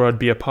 or I'd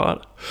be a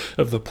part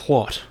of the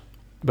plot,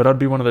 but I'd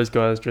be one of those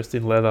guys dressed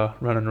in leather,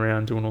 running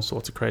around doing all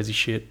sorts of crazy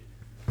shit.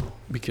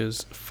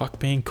 Because fuck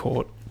being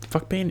caught,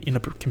 fuck being in a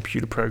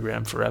computer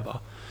program forever.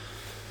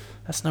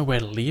 That's nowhere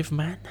to live,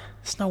 man.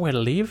 It's nowhere to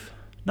live.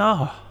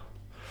 No.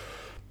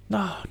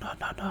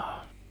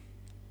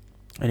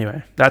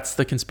 Anyway, that's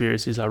the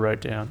conspiracies I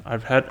wrote down.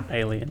 I've had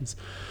aliens,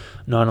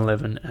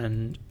 9/11,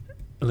 and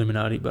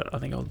Illuminati, but I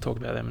think I'll talk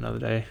about them another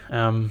day.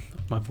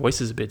 My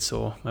voice is a bit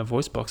sore. My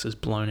voice box is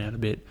blown out a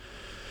bit.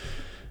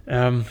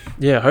 I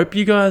hope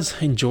you guys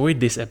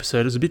enjoyed this episode.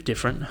 It was a bit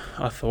different,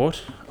 I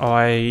thought.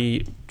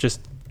 It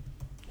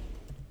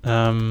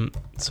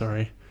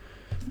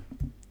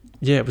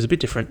was a bit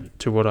different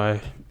to what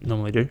I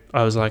normally do.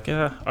 I was like,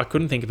 I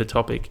couldn't think of a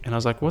topic, and I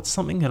was like, what's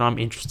something that I'm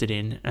interested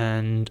in?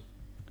 And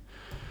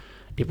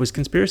it was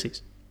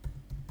conspiracies.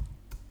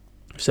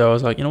 So I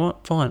was like, you know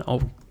what, fine,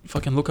 I'll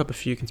fucking look up a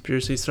few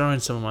conspiracies, throw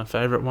in some of my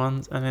favorite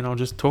ones, and then I'll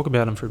just talk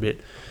about them for a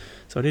bit.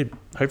 So I did.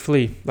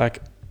 Hopefully,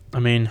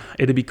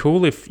 it'd be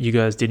cool if you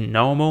guys didn't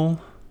know them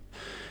all,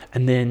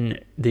 and then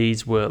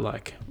these were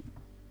like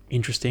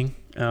interesting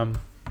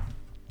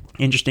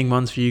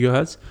ones for you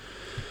guys.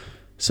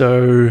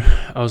 So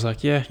I was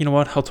like, yeah, you know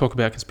what, I'll talk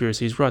about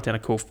conspiracies, write down a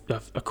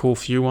cool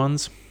few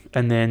ones,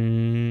 and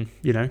then,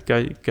 go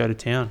to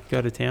town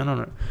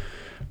on it.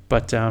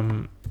 But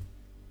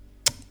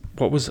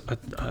what was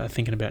I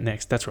thinking about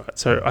next? That's right.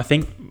 So I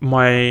think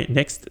my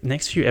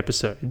next few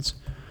episodes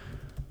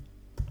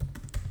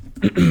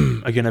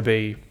are going to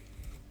be...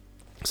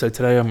 So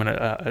today I'm going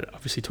to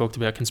obviously talk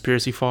about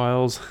conspiracy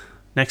files.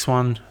 Next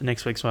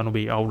week's one will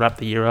be, I'll wrap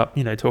the year up,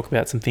 talk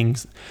about some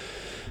things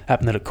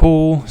happen that are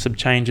cool, some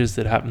changes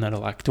that happen that are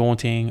like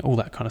daunting, all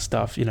that kind of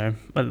stuff.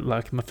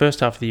 Like my first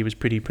half of the year was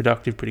pretty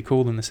productive, pretty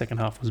cool, and the second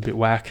half was a bit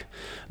whack.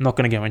 I'm not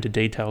going to go into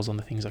details on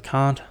the things I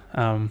can't.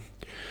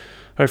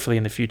 Hopefully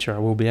in the future I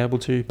will be able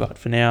to, but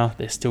for now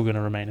they're still going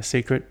to remain a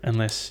secret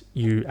unless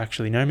you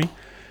actually know me.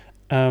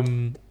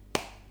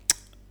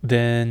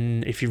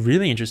 Then if you're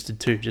really interested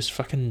too, just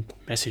fucking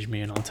message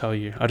me and I'll tell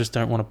you. I just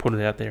don't want to put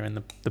it out there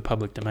in the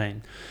public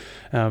domain.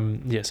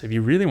 So if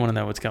you really want to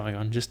know what's going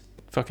on, just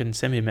fucking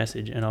send me a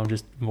message and I'll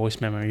just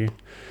voice memo you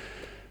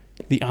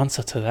the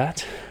answer to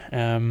that.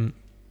 Then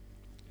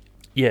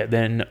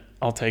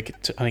I'll take,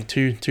 I think,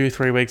 2 or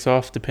 3 weeks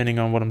off, depending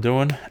on what I'm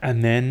doing.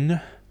 And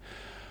then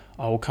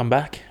I will come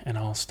back and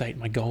I'll state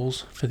my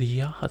goals for the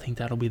year. I think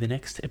that'll be the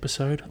next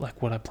episode,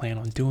 like what I plan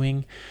on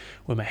doing,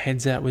 where my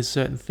head's at with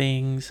certain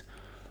things,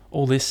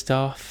 all this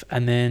stuff.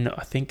 And then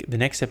I think the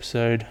next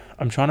episode,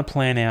 I'm trying to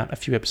plan out a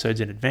few episodes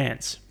in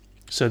advance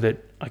so that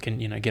I can,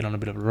 get on a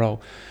bit of a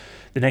roll.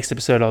 The next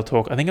episode I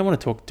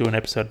want to do an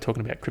episode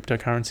talking about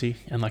cryptocurrency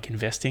and like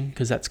investing,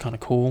 because that's kind of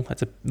cool.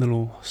 That's a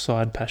little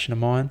side passion of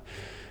mine.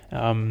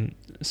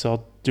 So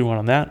I'll do one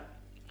on that.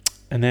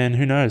 And then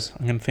who knows?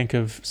 I'm going to think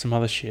of some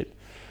other shit.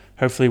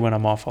 hopefully when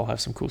I'm off, I'll have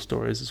some cool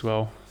stories as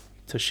well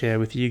to share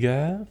with you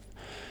guys.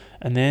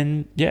 And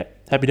then, yeah,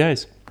 happy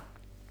days.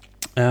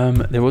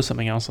 There was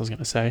something else I was going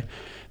to say.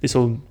 This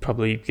will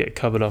probably get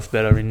covered off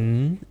better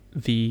in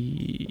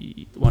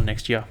the one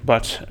next year.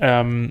 But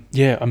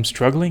yeah, I'm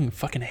struggling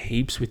fucking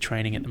heaps with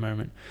training at the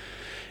moment.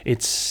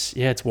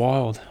 It's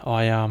wild.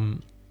 I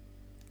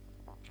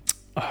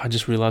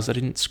just realized I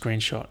didn't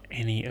screenshot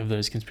any of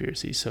those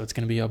conspiracies, so it's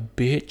going to be a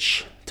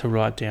bitch to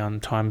write down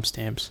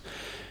timestamps.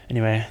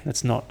 Anyway,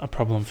 that's not a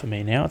problem for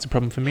me now. It's a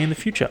problem for me in the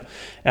future.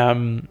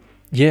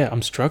 Yeah,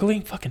 I'm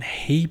struggling fucking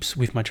heaps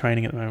with my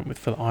training at the moment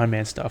for the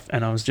Ironman stuff.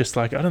 And I was just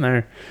like, I don't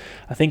know.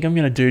 I think I'm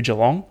going to do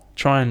Geelong.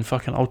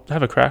 I'll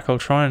have a crack. I'll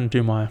try and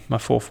do my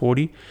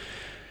 440.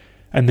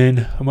 And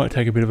then I might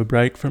take a bit of a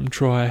break from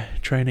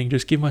training.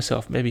 Just give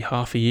myself maybe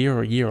half a year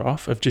or a year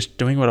off of just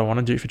doing what I want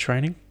to do for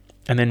training.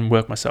 And then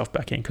work myself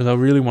back in. Because I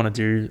really want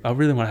to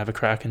have a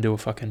crack and do a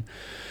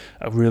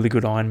really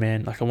good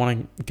Ironman. Like I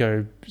want to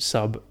go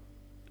sub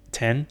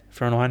 10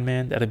 for an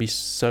Ironman. That'd be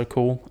so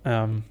cool.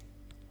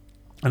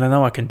 And I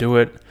know I can do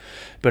it,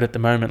 but at the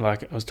moment,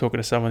 like I was talking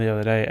to someone the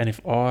other day, and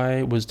if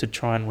I was to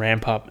try and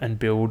ramp up and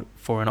build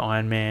for an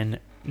Ironman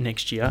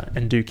next year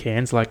and do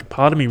Cairns, like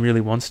part of me really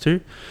wants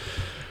to,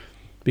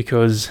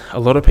 because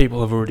a lot of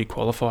people have already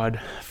qualified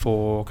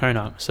for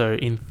Kona. So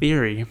in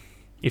theory,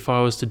 if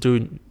I was to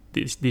do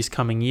this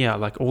coming year,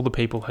 like a lot of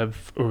people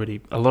have already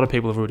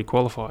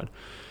qualified.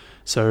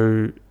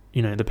 So,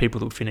 you know, the people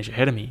that would finish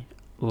ahead of me,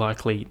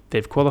 likely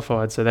they've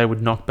qualified, so they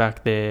would knock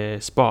back their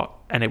spot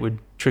and it would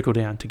trickle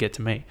down to get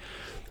to me.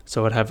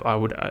 So I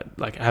would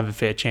have a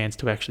fair chance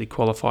to actually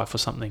qualify for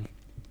something.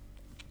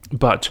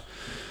 But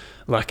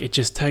like it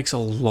just takes a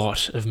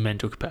lot of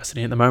mental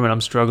capacity. At the moment,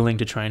 I'm struggling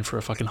to train for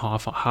a fucking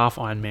half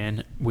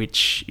Ironman,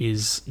 which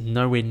is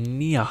nowhere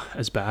near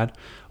as bad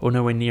or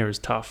nowhere near as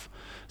tough.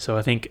 So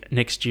I think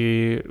next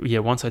year,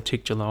 once I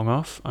tick Geelong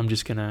off, I'm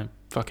just gonna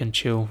fucking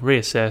chill,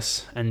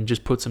 reassess, and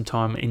just put some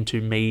time into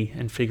me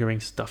and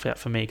figuring stuff out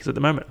for me. Because at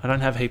the moment, I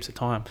don't have heaps of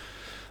time.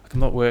 Like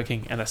I'm not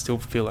working, and I still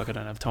feel like I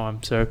don't have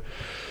time. So,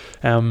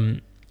 I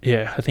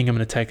think I'm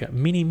gonna take a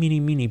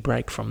mini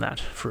break from that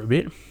for a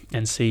bit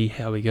and see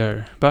how we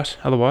go. But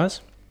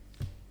otherwise,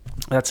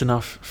 that's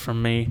enough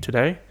from me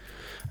today.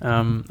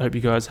 Hope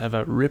you guys have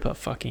a ripper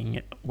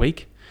fucking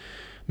week.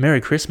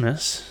 Merry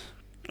Christmas.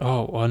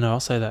 Oh no, I'll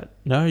say that.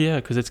 No, yeah,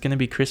 because it's going to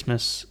be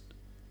Christmas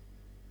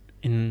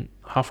in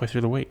halfway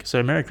through the week.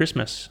 So Merry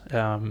Christmas,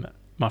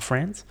 my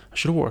friends. I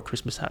should have wore a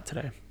Christmas hat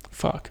today.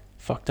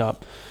 Fucked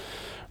up.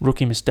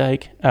 Rookie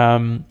mistake.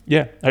 Hope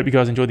you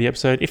guys enjoyed the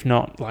episode. If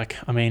not, I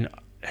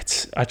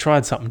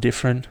tried something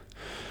different.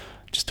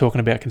 Just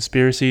talking about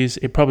conspiracies.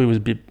 It probably was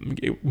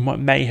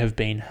may have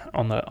been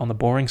on the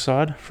boring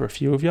side for a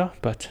few of you,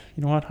 but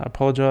you know what? I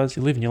apologize.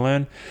 You live and you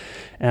learn.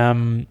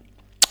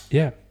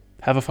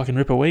 Have a fucking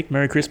ripper week.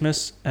 Merry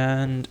Christmas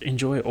and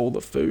enjoy all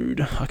the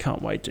food. I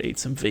can't wait to eat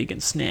some vegan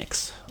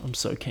snacks. I'm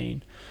so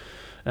keen.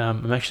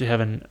 I'm actually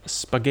having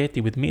spaghetti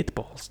with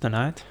meatballs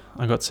tonight.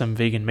 I got some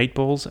vegan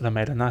meatballs and I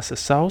made a nicer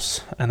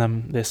sauce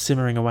and they're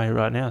simmering away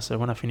right now. So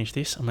when I finish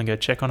this, I'm going to go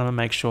check on them and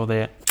make sure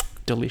they're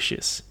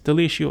delicious.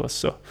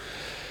 So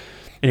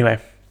anyway,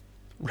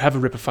 have a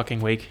ripper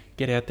fucking week.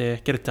 Get out there,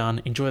 get it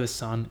done, enjoy the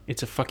sun.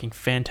 It's a fucking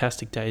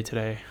fantastic day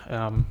today.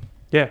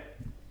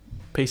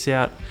 Peace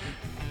out.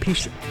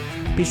 Peace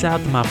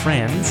out, my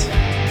friends.